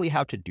exactly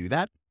how to do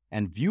that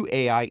and view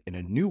AI in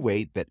a new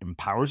way that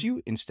empowers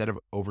you instead of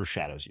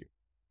overshadows you.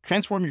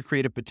 Transform your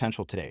creative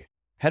potential today.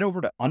 Head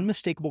over to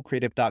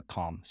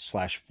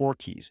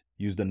unmistakablecreative.com/4keys.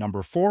 Use the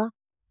number 4,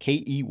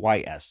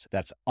 KEYS.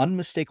 That's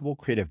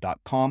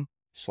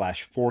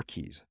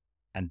unmistakablecreative.com/4keys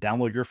and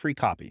download your free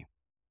copy.